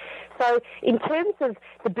 So in terms of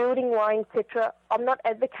the building wiring, etc., I'm not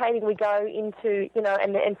advocating we go into,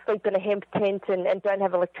 and sleep in a hemp tent and don't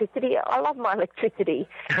have electricity. I love my electricity.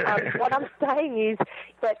 What I'm saying is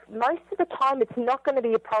that most of the time it's not going to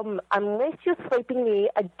be a problem unless you're sleeping near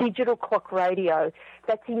a digital clock radio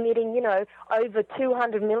that's emitting, over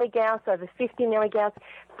 200 milligauss, over 50 milligauss.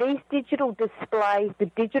 These digital displays, the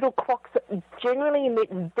digital clocks, generally emit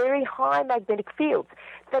very high magnetic fields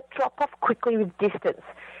that drop off quickly with distance.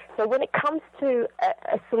 So when it comes to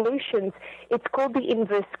solutions, it's called the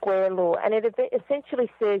inverse square law, and it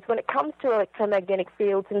essentially says when it comes to electromagnetic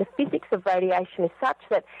fields and the physics of radiation is such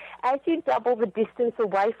that as you double the distance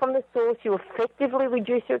away from the source, you effectively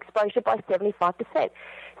reduce your exposure by 75%.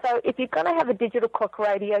 So if you're going to have a digital clock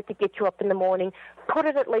radio to get you up in the morning, put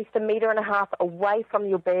it at least 1.5 meters away from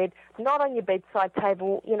your bed, not on your bedside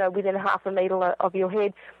table, within 0.5 meter of your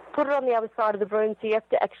head. Put it on the other side of the room, so you have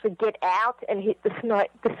to actually get out and hit the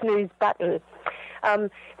snooze button.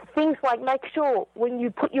 Things like make sure when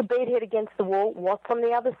you put your bed head against the wall, what's on the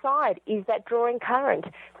other side? Is that drawing current?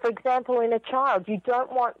 For example, in a child, you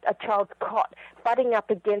don't want a child's cot butting up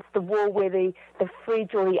against the wall where the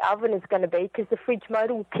fridge or the oven is going to be, because the fridge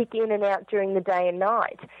motor will kick in and out during the day and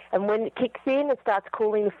night. And when it kicks in and starts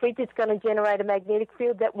cooling the fridge, it's going to generate a magnetic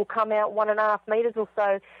field that will come out 1.5 meters or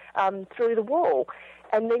so through the wall.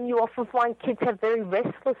 And then you often find kids have very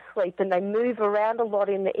restless sleep and they move around a lot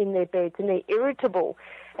in their beds and they're irritable.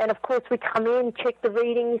 And of course we come in, check the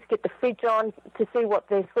readings, get the fridge on to see what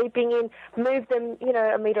they're sleeping in, move them,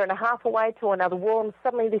 1.5 meters away to another wall, and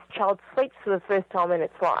suddenly this child sleeps for the first time in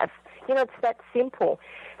its life. It's that simple.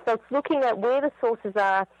 So it's looking at where the sources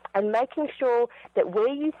are and making sure that where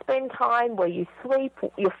you spend time, where you sleep,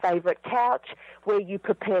 your favourite couch, where you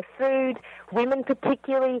prepare food, women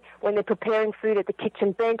particularly, when they're preparing food at the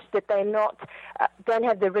kitchen bench, that they're not, don't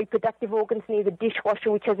have their reproductive organs near the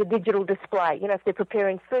dishwasher, which has a digital display. If they're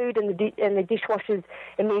preparing food and the dishwasher's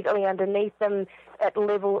immediately underneath them at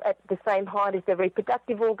the same height as their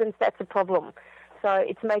reproductive organs, that's a problem. So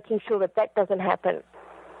it's making sure that doesn't happen.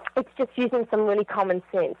 It's just using some really common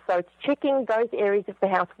sense. So it's checking those areas of the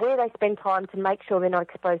house where they spend time to make sure they're not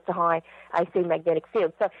exposed to high AC magnetic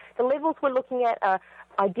fields. So the levels we're looking at are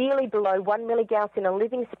ideally below 1 milligauss in a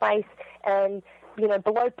living space and, below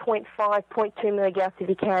 0.5, 0.2 milligauss if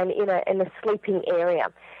you can in a sleeping area.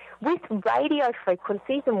 With radio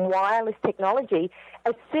frequencies and wireless technology,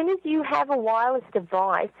 as soon as you have a wireless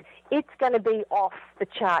device, it's going to be off the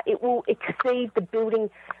chart. It will exceed the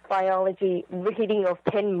building biology reading of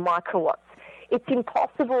 10 microwatts. It's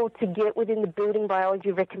impossible to get within the building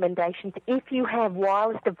biology recommendations if you have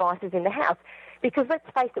wireless devices in the house. Because let's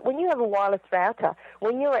face it, when you have a wireless router,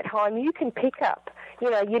 when you're at home, you can pick up,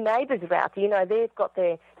 your neighbour's router. They've got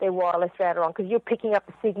their wireless router on because you're picking up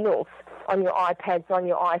the signals on your iPads, on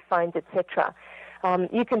your iPhones, etc.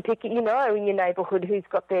 You can pick, in your neighbourhood who's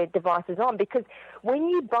got their devices on, because when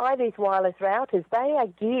you buy these wireless routers, they are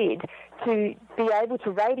geared to be able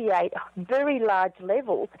to radiate very large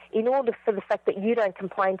levels in order for the fact that you don't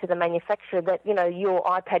complain to the manufacturer that, your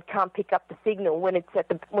iPad can't pick up the signal when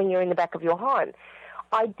when you're in the back of your home.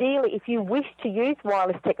 Ideally, if you wish to use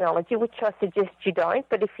wireless technology, which I suggest you don't,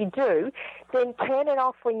 but if you do, then turn it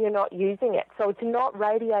off when you're not using it. So it's not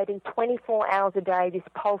radiating 24 hours a day, these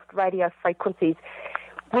pulsed radio frequencies,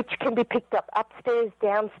 which can be picked up upstairs,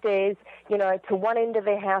 downstairs, to one end of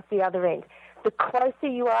their house, the other end. The closer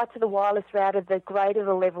you are to the wireless router, the greater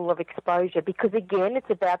the level of exposure, because again, it's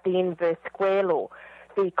about the inverse square law.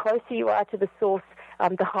 The closer you are to the source,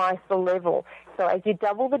 the higher the level. So as you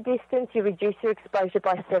double the distance, you reduce your exposure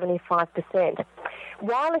by 75%.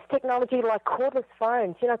 Wireless technology like cordless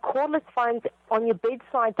phones, cordless phones on your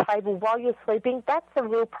bedside table while you're sleeping, that's a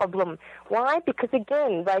real problem. Why? Because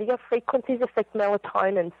again, radio frequencies affect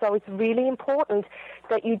melatonin, so it's really important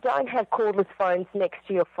that you don't have cordless phones next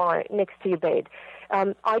to your bed.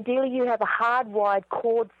 Ideally, you have a hardwired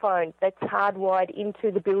cord phone that's hardwired into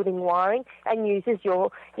the building wiring and uses your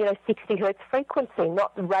 60 hertz frequency,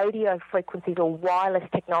 not radio frequencies or wireless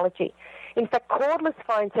technology. In fact, cordless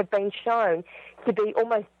phones have been shown to be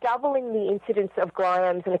almost doubling the incidence of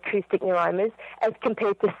gliomas and acoustic neuromas as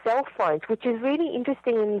compared to cell phones, which is really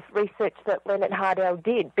interesting in research that Leonard Hardell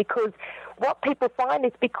did, because what people find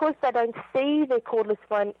is because they don't see their cordless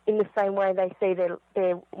phone in the same way they see their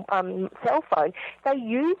cell phone, they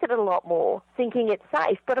use it a lot more, thinking it's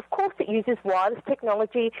safe. But of course it uses wireless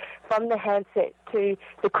technology from the handset to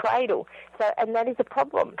the cradle, and that is a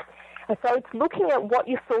problem. So it's looking at what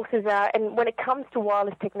your sources are, and when it comes to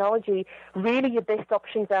wireless technology, really your best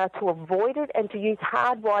options are to avoid it and to use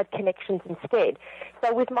hardwired connections instead.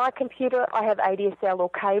 So with my computer, I have ADSL or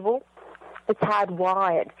cable. It's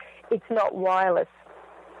hardwired. it's not wireless.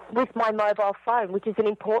 With my mobile phone, which is an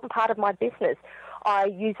important part of my business, I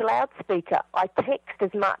use a loudspeaker. I text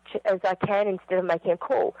as much as I can instead of making a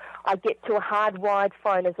call. I get to a hardwired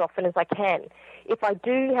phone as often as I can. If I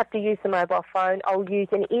do have to use the mobile phone, I'll use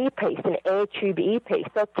an earpiece, an air tube earpiece.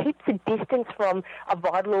 So it keeps a distance from a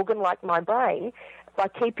vital organ like my brain. By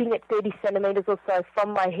keeping it 30 centimetres or so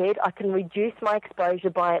from my head, I can reduce my exposure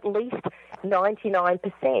by at least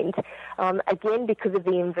 99%, again, because of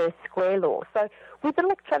the inverse square law. So with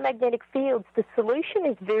electromagnetic fields, the solution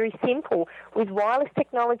is very simple. With wireless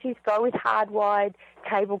technologies, go with hardwired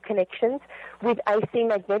cable connections. With AC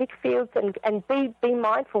magnetic fields, and be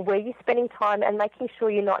mindful where you're spending time and making sure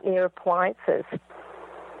you're not near appliances.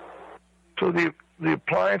 So the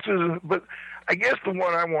appliances, but I guess the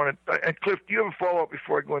one I wanted, and Cliff, do you have a follow-up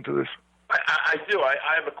before I go into this? I do. I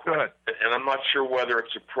have a question, and I'm not sure whether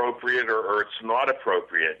it's appropriate or it's not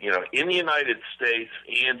appropriate. You know, in the United States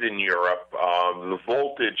and in Europe, the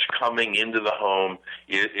voltage coming into the home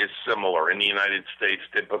is similar. In the United States,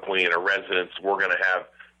 typically in a residence, we're going to have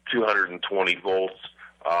 220 volts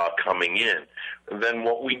coming in. And then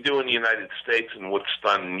what we do in the United States and what's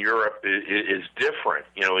done in Europe is different.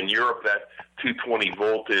 You know, in Europe, that 220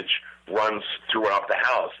 voltage runs throughout the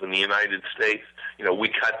house. In the United States, you know, we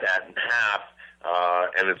cut that in half,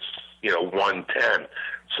 and it's, 110.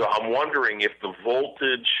 So I'm wondering if the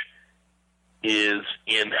voltage is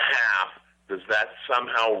in half, does that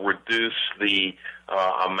somehow reduce the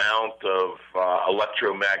amount of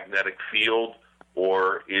electromagnetic field,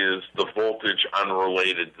 or is the voltage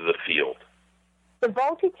unrelated to the field? The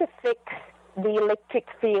voltage affects the electric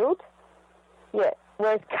field,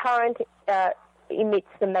 whereas current emits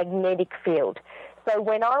the magnetic field. So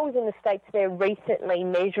when I was in the States there recently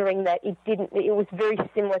measuring that, it was very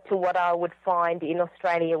similar to what I would find in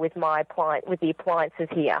Australia with the appliances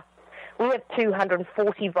here. We have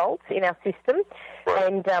 240 volts in our system,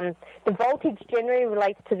 and the voltage generally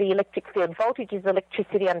relates to the electric field. Voltage is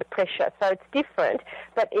electricity under pressure, so it's different,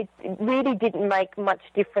 but it really didn't make much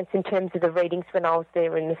difference in terms of the readings when I was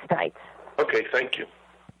there in the States. Okay, thank you.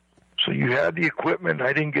 So you had the equipment.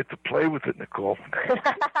 I didn't get to play with it, Nicole.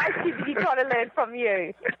 You got to learn from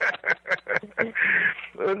you.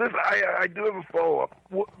 I do have a follow-up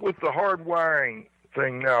with the hard wiring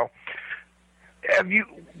thing now.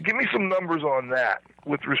 Give me some numbers on that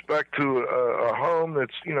with respect to a home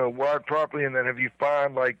that's, wired properly, and then have you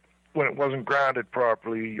found, like, when it wasn't grounded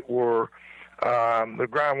properly, or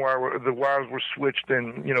the wires were switched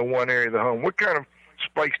in, one area of the home? What kind of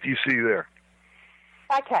spikes do you see there?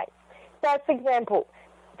 Okay. So, for example,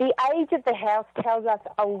 the age of the house tells us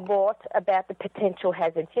a lot about the potential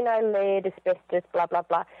hazards. Lead, asbestos, blah, blah,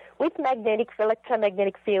 blah. With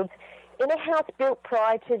electromagnetic fields, in a house built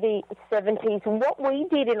prior to the 70s, what we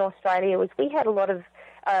did in Australia was we had a lot of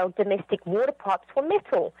domestic water pipes were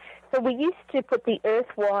metal. So we used to put the earth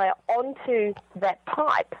wire onto that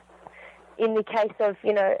pipe. In the case of,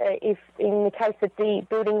 if in the case that the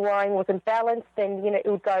building wiring wasn't balanced, then, it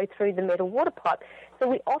would go through the metal water pipe. So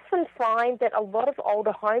we often find that a lot of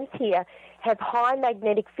older homes here have high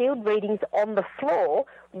magnetic field readings on the floor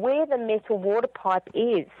where the metal water pipe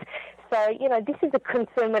is. So, this is a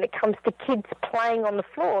concern when it comes to kids playing on the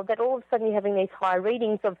floor, that all of a sudden you're having these high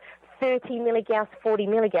readings of 30 milligauss, 40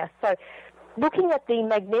 milligauss. So looking at the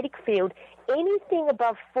magnetic field, anything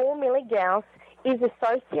above 4 milligauss is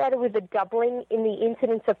associated with a doubling in the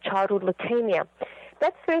incidence of childhood leukemia.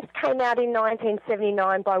 That first came out in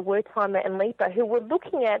 1979 by Wertheimer and Leeper, who were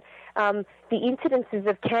looking at the incidences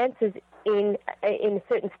of cancers in a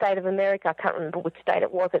certain state of America. I can't remember which state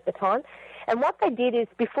it was at the time. And what they did is,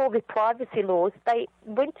 before the privacy laws, they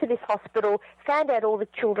went to this hospital, found out all the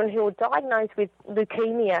children who were diagnosed with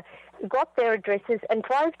leukemia, got their addresses and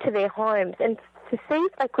drove to their homes and to see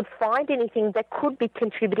if they could find anything that could be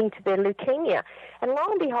contributing to their leukemia. And lo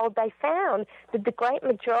and behold, they found that the great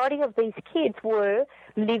majority of these kids were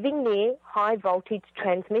living near high voltage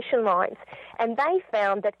transmission lines. And they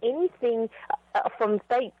found that anything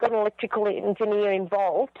they got an electrical engineer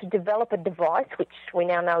involved to develop a device, which we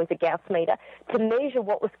now know is a Gauss meter, to measure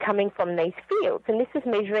what was coming from these fields. And this is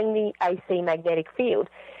measuring the AC magnetic field.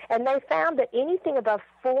 And they found that anything above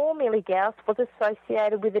 4 milligauss was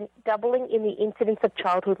associated with a doubling in the incidence of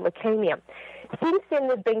childhood leukemia. Since then,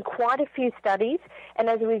 there have been quite a few studies, and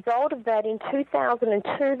as a result of that, in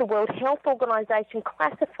 2002, the World Health Organization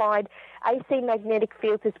classified AC magnetic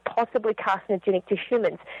fields as possibly carcinogenic to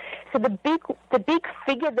humans. So the big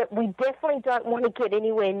figure that we definitely don't want to get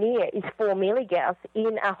anywhere near is 4 milligauss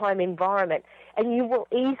in a home environment. And you will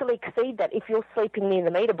easily exceed that if you're sleeping near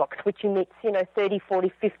the meter box, which emits, 30,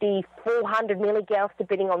 40, 50, 400 milligauss,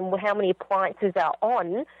 depending on how many appliances are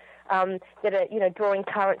on. that are, drawing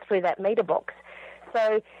current through that meter box.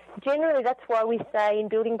 So generally that's why we say in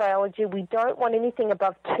building biology we don't want anything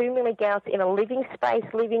above 2 milligauss in a living space,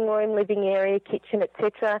 living room, living area, kitchen,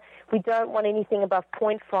 etc. We don't want anything above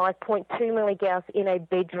 0.5, 0.2 milligauss in a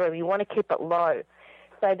bedroom. You want to keep it low.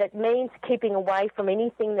 So that means keeping away from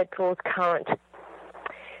anything that draws current.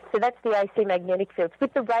 So that's the AC magnetic fields.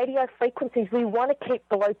 With the radio frequencies, we want to keep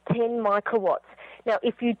below 10 microwatts. Now,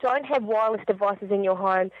 if you don't have wireless devices in your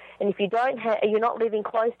home, and if you're not living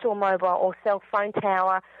close to a mobile or cell phone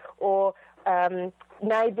tower, or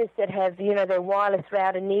neighbours that have, their wireless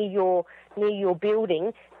router near your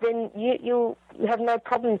building, then you have no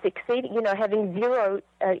problems having zero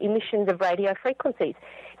emissions of radio frequencies.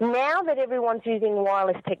 Now that everyone's using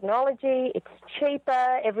wireless technology, it's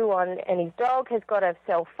cheaper. Everyone and his dog has got a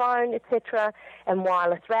cell phone, etc., and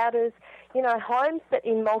wireless routers. Homes that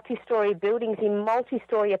in multi-story buildings, in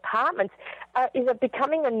multi-story apartments, are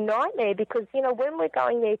becoming a nightmare because, when we're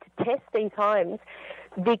going there to test these homes,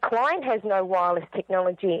 the client has no wireless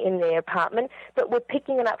technology in their apartment, but we're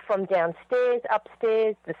picking it up from downstairs,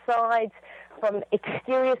 upstairs, the sides, from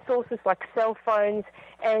exterior sources like cell phones,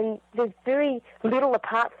 and there's very little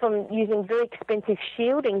apart from using very expensive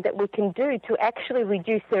shielding that we can do to actually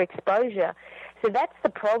reduce their exposure. So that's the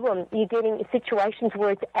problem. You're getting situations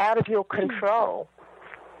where it's out of your control.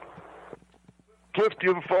 Cliff, do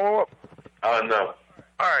you have a follow-up? No.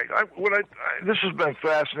 All right. This has been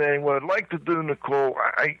fascinating. What I'd like to do, Nicole,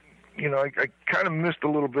 I kind of missed a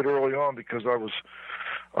little bit early on because I was,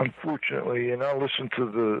 unfortunately, and I'll listen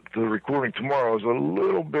to the recording tomorrow, is a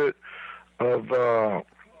little bit of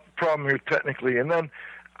problem here technically. And then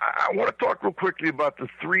I want to talk real quickly about the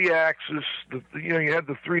three axis. You had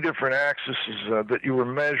the three different axes that you were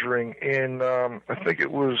measuring in. I think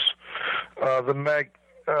it was the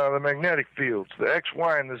magnetic fields, the X,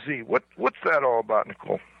 Y, and the Z. What's that all about,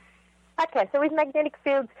 Nicole? Okay, so with magnetic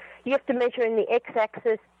fields, you have to measure in the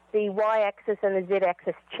X-axis, the Y-axis, and the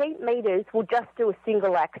Z-axis. Cheap meters will just do a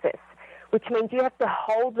single axis, which means you have to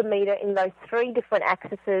hold the meter in those three different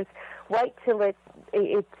axes, wait till it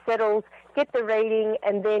settles, get the reading,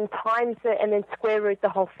 and then times it, and then square root the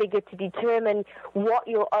whole figure to determine what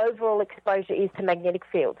your overall exposure is to magnetic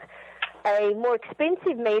fields. A more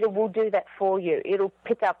expensive meter will do that for you. It'll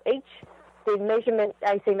pick up the measurement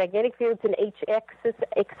AC magnetic fields in each axis,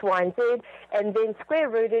 X, Y, and Z, and then square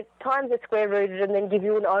root it, times it, square root it, and then give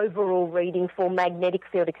you an overall reading for magnetic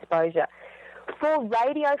field exposure. For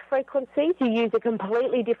radio frequencies, you use a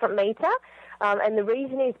completely different meter, and the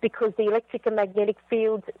reason is because the electric and magnetic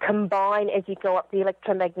fields combine as you go up the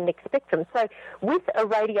electromagnetic spectrum. So with a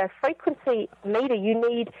radio frequency meter, you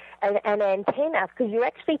need an antenna because you're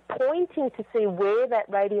actually pointing to see where that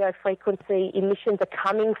radio frequency emissions are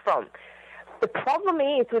coming from. The problem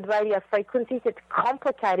is with radio frequencies, it's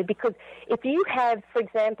complicated because if you have, for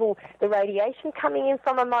example, the radiation coming in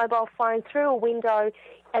from a mobile phone through a window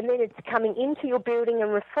and then it's coming into your building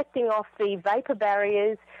and reflecting off the vapor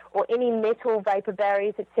barriers or any metal vapor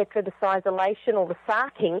barriers, etc., the isolation or the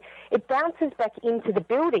sarking, it bounces back into the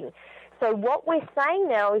building. So what we're saying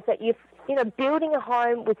now is that building a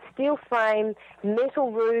home with steel frame,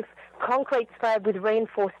 metal roof, concrete slab with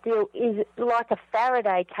reinforced steel is like a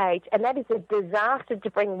Faraday cage, and that is a disaster to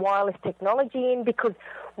bring wireless technology in because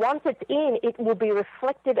once it's in, it will be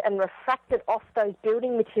reflected and refracted off those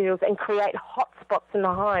building materials and create hot spots in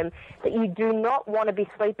the home that you do not want to be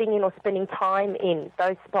sleeping in or spending time in,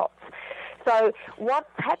 those spots. So what's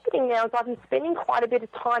happening now is I've been spending quite a bit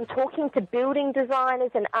of time talking to building designers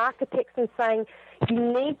and architects and saying you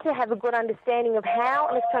need to have a good understanding of how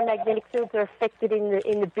electromagnetic fields are affected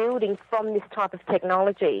in the building from this type of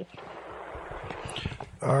technology.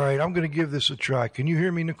 All right, I'm going to give this a try. Can you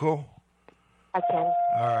hear me, Nicole? I can.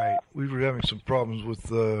 All right. We were having some problems with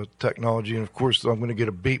technology, and of course, I'm going to get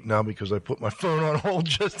a beep now because I put my phone on hold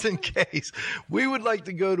just in case. We would like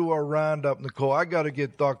to go to our roundup, Nicole. I got to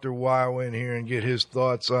get Dr. Weil in here and get his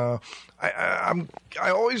thoughts. I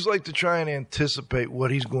always like to try and anticipate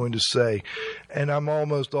what he's going to say, and I'm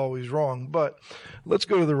almost always wrong. But let's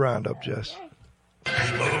go to the roundup, Jess.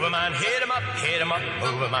 Move 'em on, hit 'em up, hit 'em up,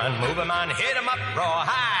 move 'em on, hit 'em up,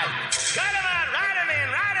 rawhide. Cut 'em out, ride 'em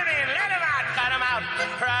in, let 'em out, cut 'em out,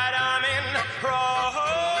 ride 'em in,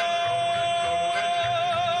 rawhide.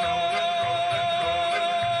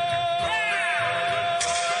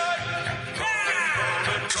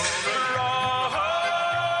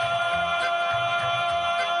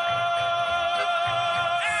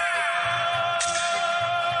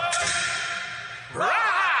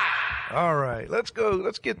 All right, let's go.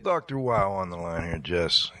 Let's get Dr. Weil on the line here,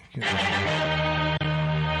 Jess.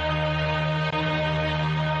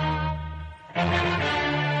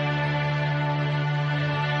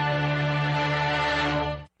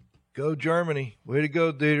 Go Germany. Way to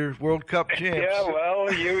go, Dieter. World Cup champs. Yeah, well,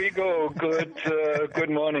 here we go. Good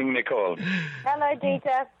morning, Nicole. Hello,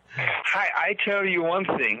 Dieter. Hi, I tell you one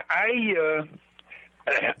thing. I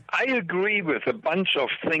agree with a bunch of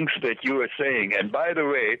things that you are saying. And by the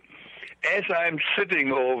way, as I'm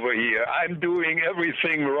sitting over here, I'm doing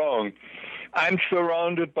everything wrong. I'm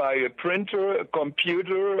surrounded by a printer, a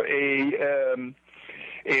computer,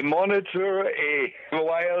 a monitor, a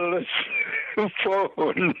wireless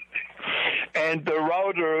phone, and the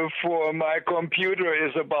router for my computer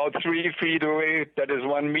is about 3 feet away. That is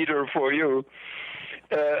 1 meter for you,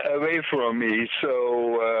 away from me.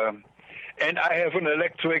 So, and I have an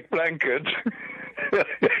electric blanket.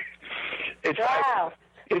 Wow.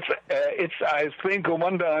 It's. I think a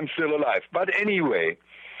wonder I'm still alive. But anyway,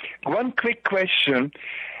 one quick question.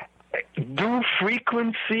 Do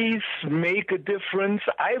frequencies make a difference?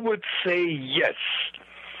 I would say yes.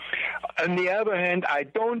 On the other hand, I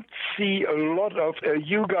don't see a lot of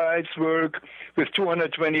you guys work with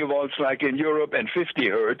 220 volts like in Europe and 50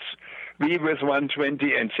 hertz. We with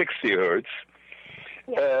 120 and 60 hertz.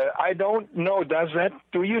 I don't know.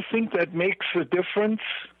 Do you think that makes a difference?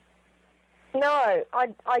 No,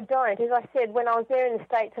 I don't. As I said, when I was there in the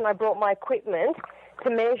States and I brought my equipment to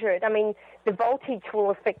measure it, I mean, the voltage will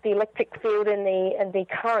affect the electric field and the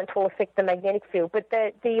current will affect the magnetic field. But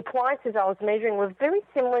the appliances I was measuring were very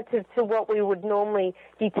similar to what we would normally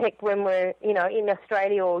detect when we're, in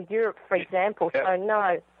Australia or Europe, for example. So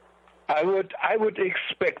no. I would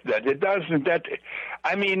expect that. It doesn't.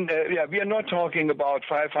 We are not talking about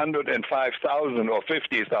 500 and 5,000 or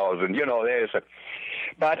 50,000.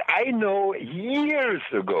 But I know years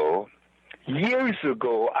ago,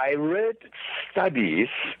 I read studies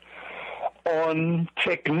on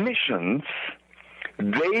technicians.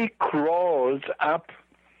 They crawled up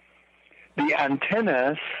the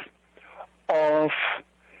antennas of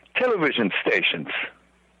television stations.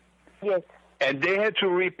 Yes. And they had to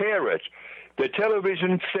repair it. The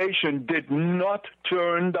television station did not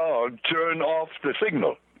turn off the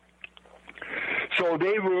signal. So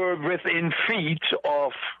they were within feet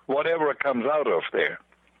of whatever comes out of there.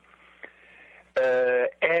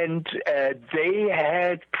 And they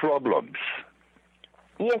had problems.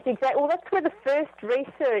 Yes, exactly. Well, that's where the first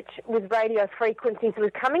research with radio frequencies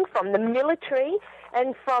was coming from, the military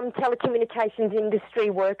and from telecommunications industry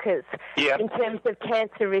workers in terms of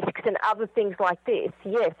cancer risks and other things like this.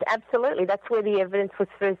 Yes, absolutely. That's where the evidence was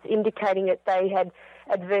first indicating that they had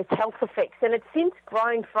adverse health effects, and it's since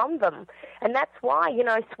grown from them. And that's why,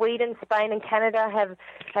 Sweden, Spain and Canada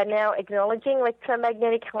are now acknowledging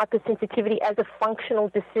electromagnetic hypersensitivity as a functional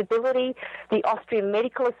disability. The Austrian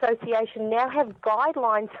Medical Association now have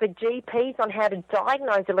guidelines for GPs on how to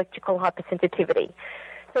diagnose electrical hypersensitivity.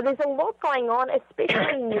 So there's a lot going on,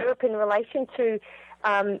 especially in Europe, in relation to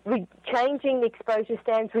changing the exposure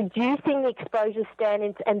standards, reducing the exposure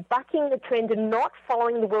standards, and bucking the trend and not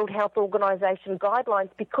following the World Health Organization guidelines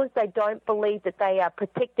because they don't believe that they are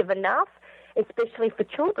protective enough, especially for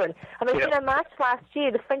children. I mean, March last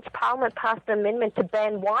year, the French Parliament passed an amendment to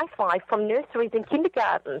ban Wi-Fi from nurseries and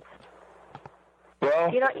kindergartens.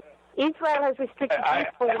 Well, Israel has restricted use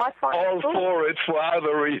for Wi-Fi. All for it for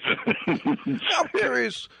other reasons. I'm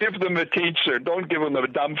curious. Give them a teacher. Don't give them a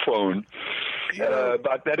dumb phone.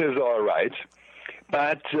 But that is all right.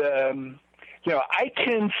 But, I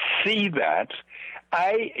can see that.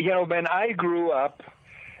 When I grew up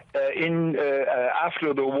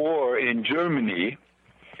after the war in Germany,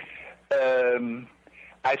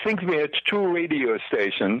 I think we had 2 radio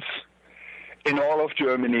stations in all of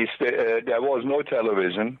Germany. There was no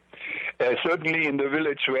television. Certainly in the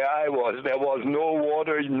village where I was, there was no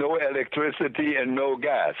water, no electricity, and no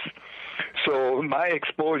gas. So my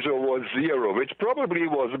exposure was 0, which probably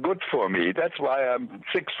was good for me. That's why I'm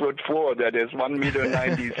 6'4", that is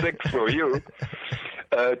 1.96 m for you,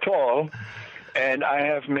 tall. And I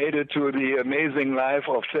have made it to the amazing life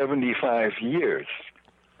of 75 years.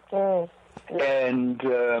 Oh. And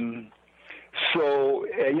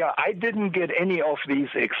I didn't get any of these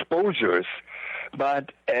exposures.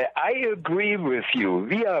 But I agree with you.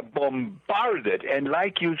 We are bombarded, and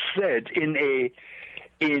like you said, in a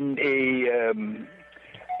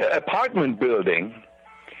apartment building,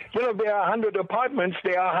 there are 100 apartments,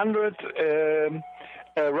 there are 100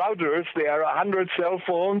 routers, there are 100 cell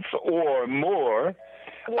phones or more.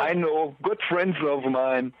 Yes. I know good friends of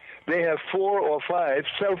mine, they have 4 or 5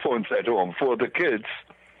 cell phones at home for the kids,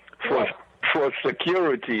 for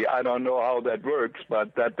security. I don't know how that works,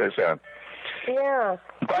 but that is Yeah.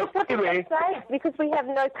 But anyway, because we have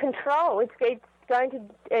no control. going to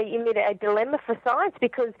emit a dilemma for science,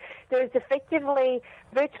 because there is effectively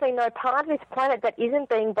virtually no part of this planet that isn't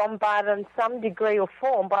being bombarded in some degree or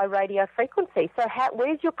form by radio frequency. So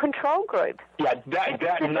where's your control group? Yeah, that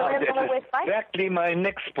is exactly my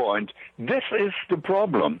next point. This is the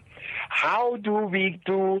problem. How do we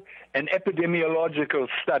do an epidemiological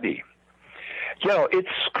study? It's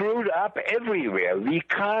screwed up everywhere. We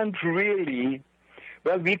can't really...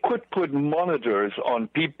 Well, we could put monitors on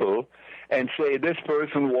people and say this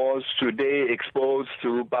person was today exposed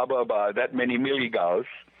to blah, blah, blah, that many milligauss.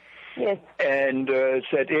 Yes. And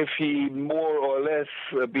said if he more or less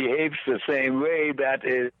behaves the same way, that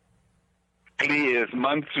is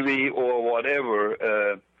monthly or whatever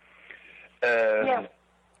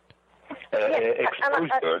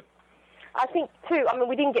exposure. I think, too,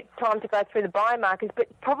 we didn't get time to go through the biomarkers, but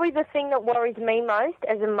probably the thing that worries me most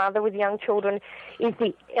as a mother with young children is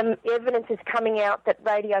the evidence is coming out that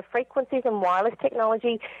radio frequencies and wireless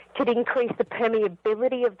technology could increase the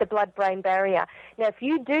permeability of the blood-brain barrier. Now, if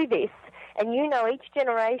you do this, and you know each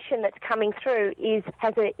generation that's coming through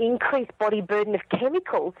has an increased body burden of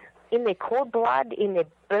chemicals in their cord blood, in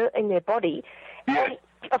their body, and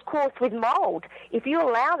of course, with mold, if you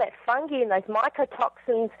allow that fungi and those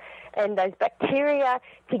mycotoxins and those bacteria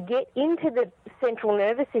to get into the central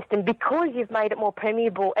nervous system because you've made it more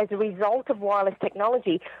permeable as a result of wireless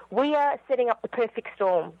technology, we are setting up the perfect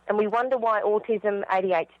storm. And we wonder why autism,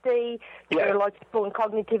 ADHD, neurological and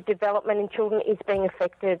cognitive development in children is being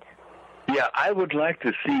affected. Yeah, I would like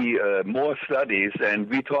to see more studies, and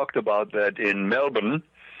we talked about that in Melbourne.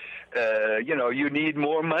 You need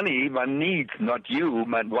more money. One needs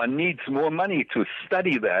more money to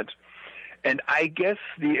study that. And I guess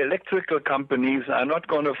the electrical companies are not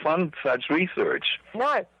going to fund such research.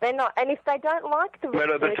 No, they're not. And if they don't like the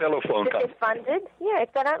research the telephone that they're funded,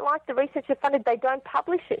 if they don't like the research they're funded, they don't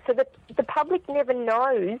publish it. So the public never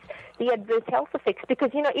knows the adverse health effects, because,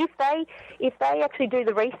 if they actually do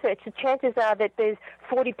the research, the chances are that there's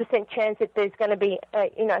 40% chance that there's going to be,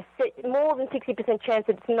 more than 60% chance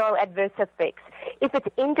that it's no adverse effects. If it's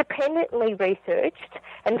independently researched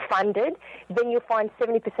and funded, then you'll find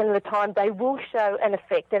 70% of the time they will show an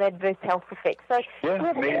effect, an adverse health effect. So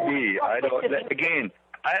maybe.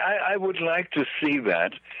 I would like to see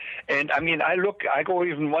that. And I go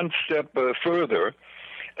even one step further.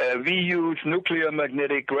 We use nuclear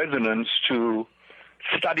magnetic resonance to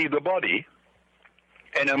study the body,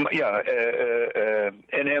 and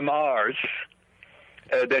NMRs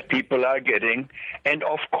that people are getting. And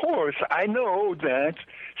of course, I know that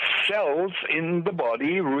cells in the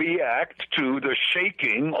body react to the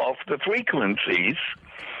shaking of the frequencies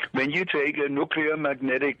when you take a nuclear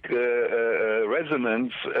magnetic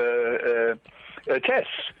resonance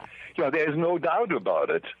test. There's no doubt about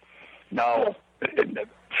it. Now,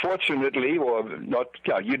 fortunately, or not,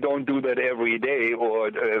 you don't do that every day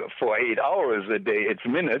or for 8 hours a day. It's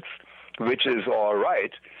minutes, which is all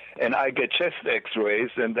right. And I get chest x-rays,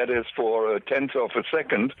 and that is for a tenth of a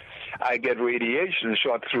second. I get radiation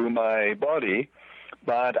shot through my body,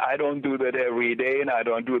 but I don't do that every day, and I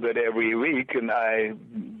don't do that every week, and I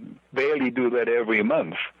barely do that every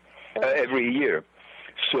month, every year.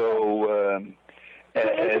 So...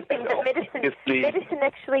 It's interesting that medicine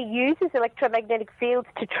actually uses electromagnetic fields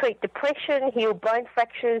to treat depression, heal bone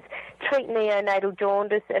fractures, treat neonatal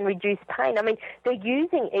jaundice, and reduce pain. They're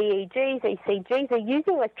using EEGs, ECGs, they're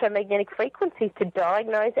using electromagnetic frequencies to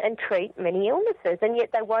diagnose and treat many illnesses, and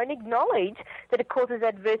yet they won't acknowledge that it causes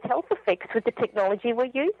adverse health effects with the technology we're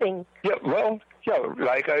using.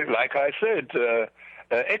 Like I said,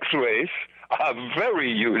 X-rays are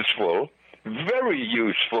very useful.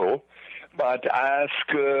 But ask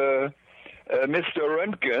Mr.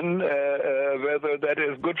 Röntgen whether that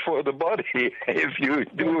is good for the body if you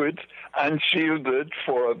do it unshielded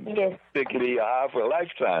for particularly half a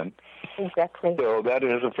lifetime. Exactly. So that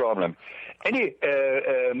is a problem.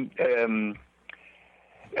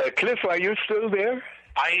 Cliff, are you still there?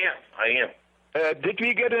 I am. Did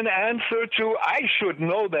we get an answer to, I should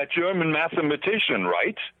know that German mathematician,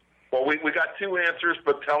 right? Well, we got two answers,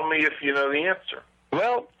 but tell me if you know the answer.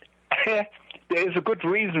 Well, there's a good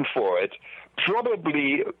reason for it.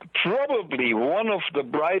 Probably one of the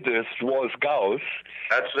brightest was Gauss.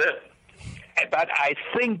 That's it. But I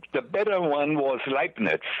think the better one was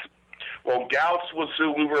Leibniz. Well, Gauss was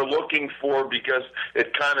who we were looking for because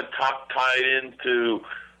it kind of tied into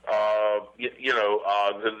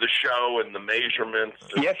the show and the measurements.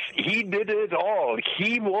 Yes, he did it all.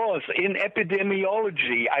 He was in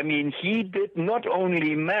epidemiology. He did not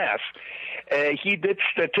only math, he did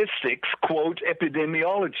statistics, quote,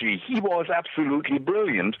 epidemiology. He was absolutely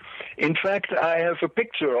brilliant. In fact, I have a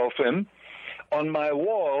picture of him on my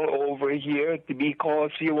wall over here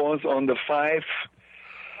because he was on the 5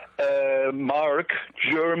 mark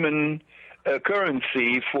German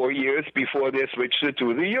currency for years before they switched it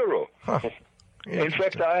to the euro. Huh. In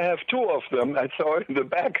fact, I have 2 of them. I saw in the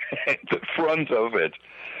back and the front of it.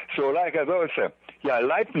 So like I always say,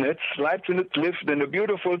 Leibniz lived in the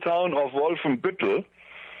beautiful town of Wolfenbüttel.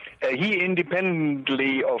 He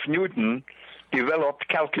independently of Newton developed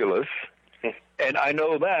calculus. And I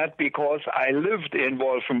know that because I lived in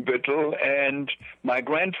Wolfenbüttel, and my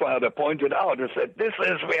grandfather pointed out and said, this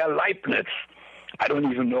is where Leibniz, I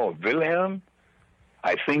don't even know, Wilhelm?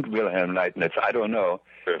 I think Wilhelm Leibniz, I don't know.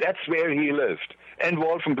 That's where he lived. And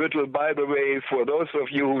Wolfenbüttel, by the way, for those of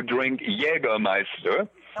you who drink Jägermeister,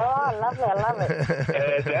 Oh, lovely, I love it.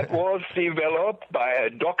 that was developed by a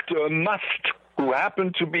Dr. Must, who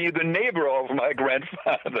happened to be the neighbor of my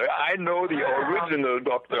grandfather. I know the original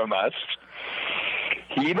Dr. Must.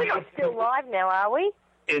 We're not still live now, are we?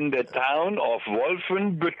 In the town of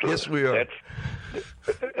Wolfenbüttel. Yes, we are. That's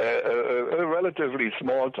a relatively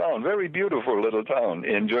small town, very beautiful little town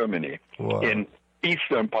in Germany, in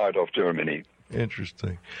eastern part of Germany.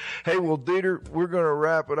 Interesting. Hey, well, Dieter, we're going to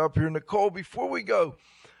wrap it up here. Nicole, before we go,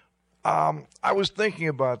 I was thinking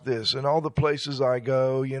about this and all the places I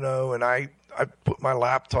go, and I put my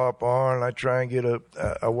laptop on and I try and get a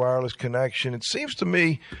wireless connection. It seems to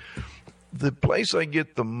me the place I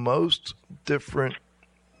get the most different,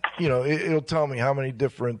 it'll tell me how many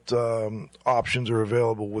different options are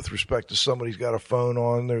available with respect to somebody's got a phone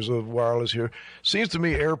on, there's a wireless here. Seems to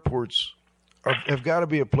me airports have got to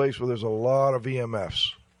be a place where there's a lot of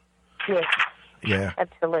EMFs. Yes. Yeah.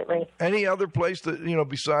 Absolutely. Any other place that,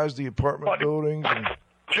 besides the apartment buildings?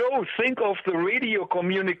 Joe, think of the radio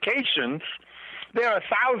communications. There are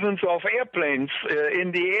thousands of airplanes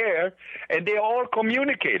in the air, and they're all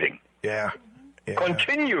communicating. Yeah.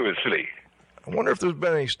 Continuously. I wonder if there's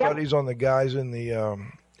been any studies on the guys in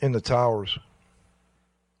the towers.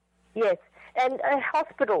 Yes. And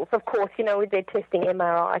hospitals, of course, with their testing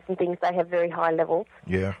MRIs and things, they have very high levels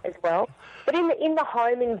as well. But in the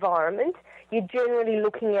home environment, you're generally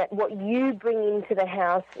looking at what you bring into the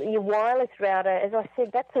house. Your wireless router, as I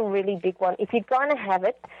said, that's a really big one. If you're going to have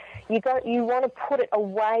it, you want to put it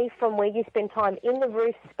away from where you spend time, in the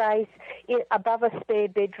roof space, above a spare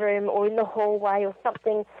bedroom, or in the hallway or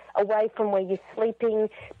something, away from where you're sleeping.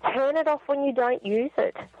 Turn it off when you don't use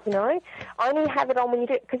it, Only have it on when you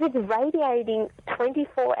do it, because it's radiating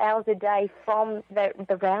 24 hours a day from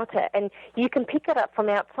the router, and you can pick it up from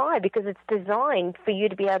outside because it's designed for you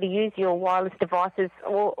to be able to use your wireless devices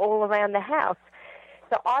all around the house.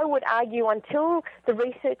 So I would argue until the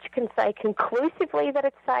research can say conclusively that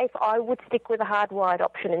it's safe, I would stick with a hardwired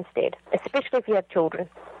option instead, especially if you have children.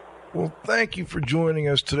 Well, thank you for joining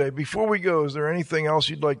us today. Before we go, is there anything else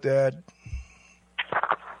you'd like to add?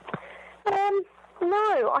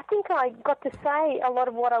 No, I think I got to say a lot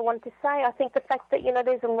of what I wanted to say. I think the fact that,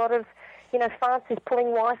 there's a lot of, France is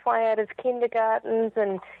pulling Wi-Fi out of kindergartens,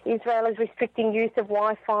 and Israel is restricting use of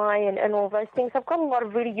Wi-Fi and all those things. I've got a lot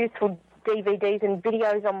of really useful DVDs and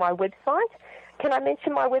videos on my website. Can I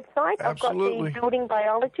mention my website? Absolutely. I've got the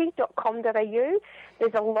buildingbiology.com.au.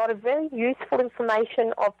 There's a lot of very useful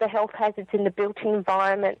information of the health hazards in the built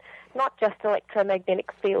environment, not just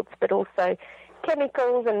electromagnetic fields, but also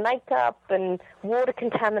chemicals and makeup and water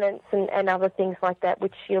contaminants and other things like that,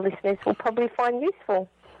 which your listeners will probably find useful.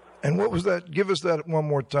 And what was that? Give us that one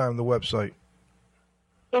more time, the website.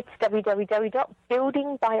 It's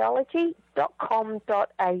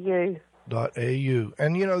www.buildingbiology.com.au.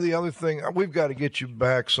 And the other thing, we've got to get you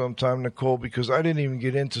back sometime, Nicole, because I didn't even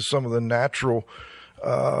get into some of the natural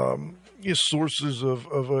sources of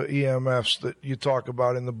EMFs that you talk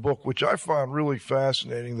about in the book, which I found really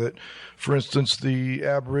fascinating. That, for instance, the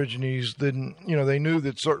Aborigines didn't, they knew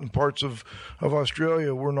that certain parts of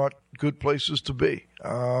Australia were not good places to be.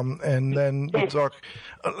 And then you talk,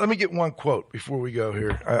 let me get one quote before we go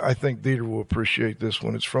here. I think Dieter will appreciate this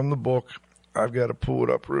one. It's from the book. I've got to pull it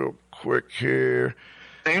up real quick here.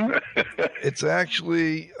 It's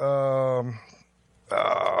actually, I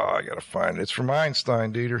got to find it. It's from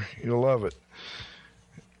Einstein, Dieter. You'll love it.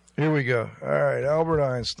 Here we go. All right, Albert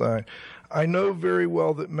Einstein. I know very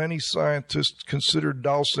well that many scientists consider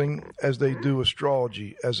dowsing, as they do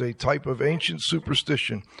astrology, as a type of ancient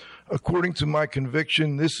superstition. According to my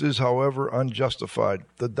conviction, this is, however, unjustified.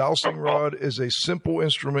 The dowsing rod is a simple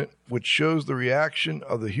instrument which shows the reaction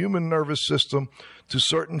of the human nervous system to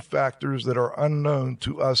certain factors that are unknown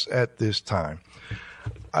to us at this time.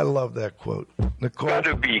 I love that quote. Nicole?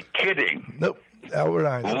 Gotta be kidding. Nope. Albert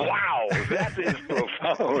Einstein. Wow, that is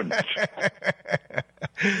profound.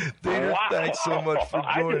 Dieter, thanks so much for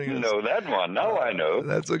joining I didn't us. know that one. Now I know.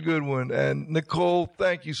 That's a good one. And Nicole,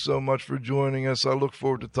 thank you so much for joining us. I look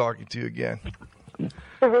forward to talking to you again.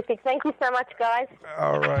 Terrific. Thank you so much, guys.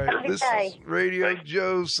 All right. Have a good This day. is Radio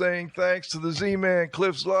Joe saying thanks to the Z-Man,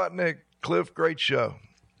 Cliff Zlotnick. Cliff, great show.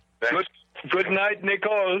 Good night,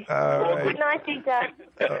 Nicole. All right. Good night,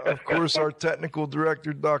 Dieter. Of course, our technical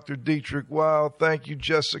director, Dr. Dietrich Weil. Thank you,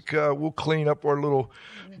 Jessica. We'll clean up our little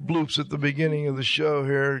bloops at the beginning of the show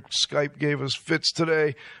here. Skype gave us fits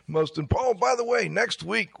today. Oh, by the way, next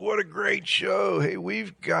week, what a great show. Hey,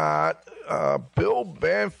 we've got Bill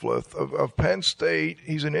Banfleth of Penn State.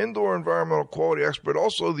 He's an indoor environmental quality expert,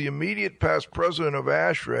 also the immediate past president of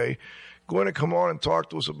ASHRAE, going to come on and talk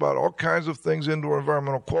to us about all kinds of things indoor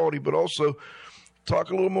environmental quality, but also talk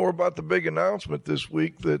a little more about the big announcement this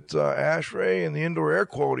week that ASHRAE and the Indoor Air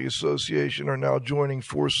Quality Association are now joining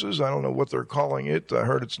forces. I don't know what they're calling it. I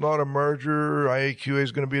heard it's not a merger. IAQA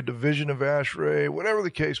is going to be a division of ASHRAE, whatever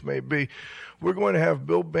the case may be. We're going to have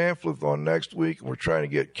Bill Banfleth on next week, and we're trying to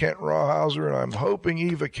get Kent Rawhauser, and I'm hoping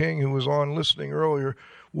Eva King, who was on listening earlier,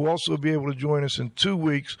 will also be able to join us in 2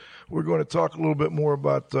 weeks. We're going to talk a little bit more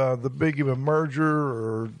about the big of a merger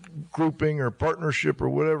or grouping or partnership or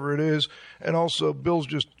whatever it is. And also, Bill's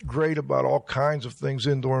just great about all kinds of things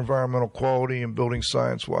indoor environmental quality and building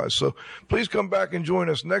science-wise. So please come back and join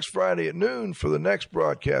us next Friday at noon for the next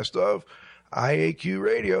broadcast of IAQ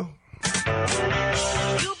Radio.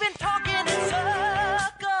 You've been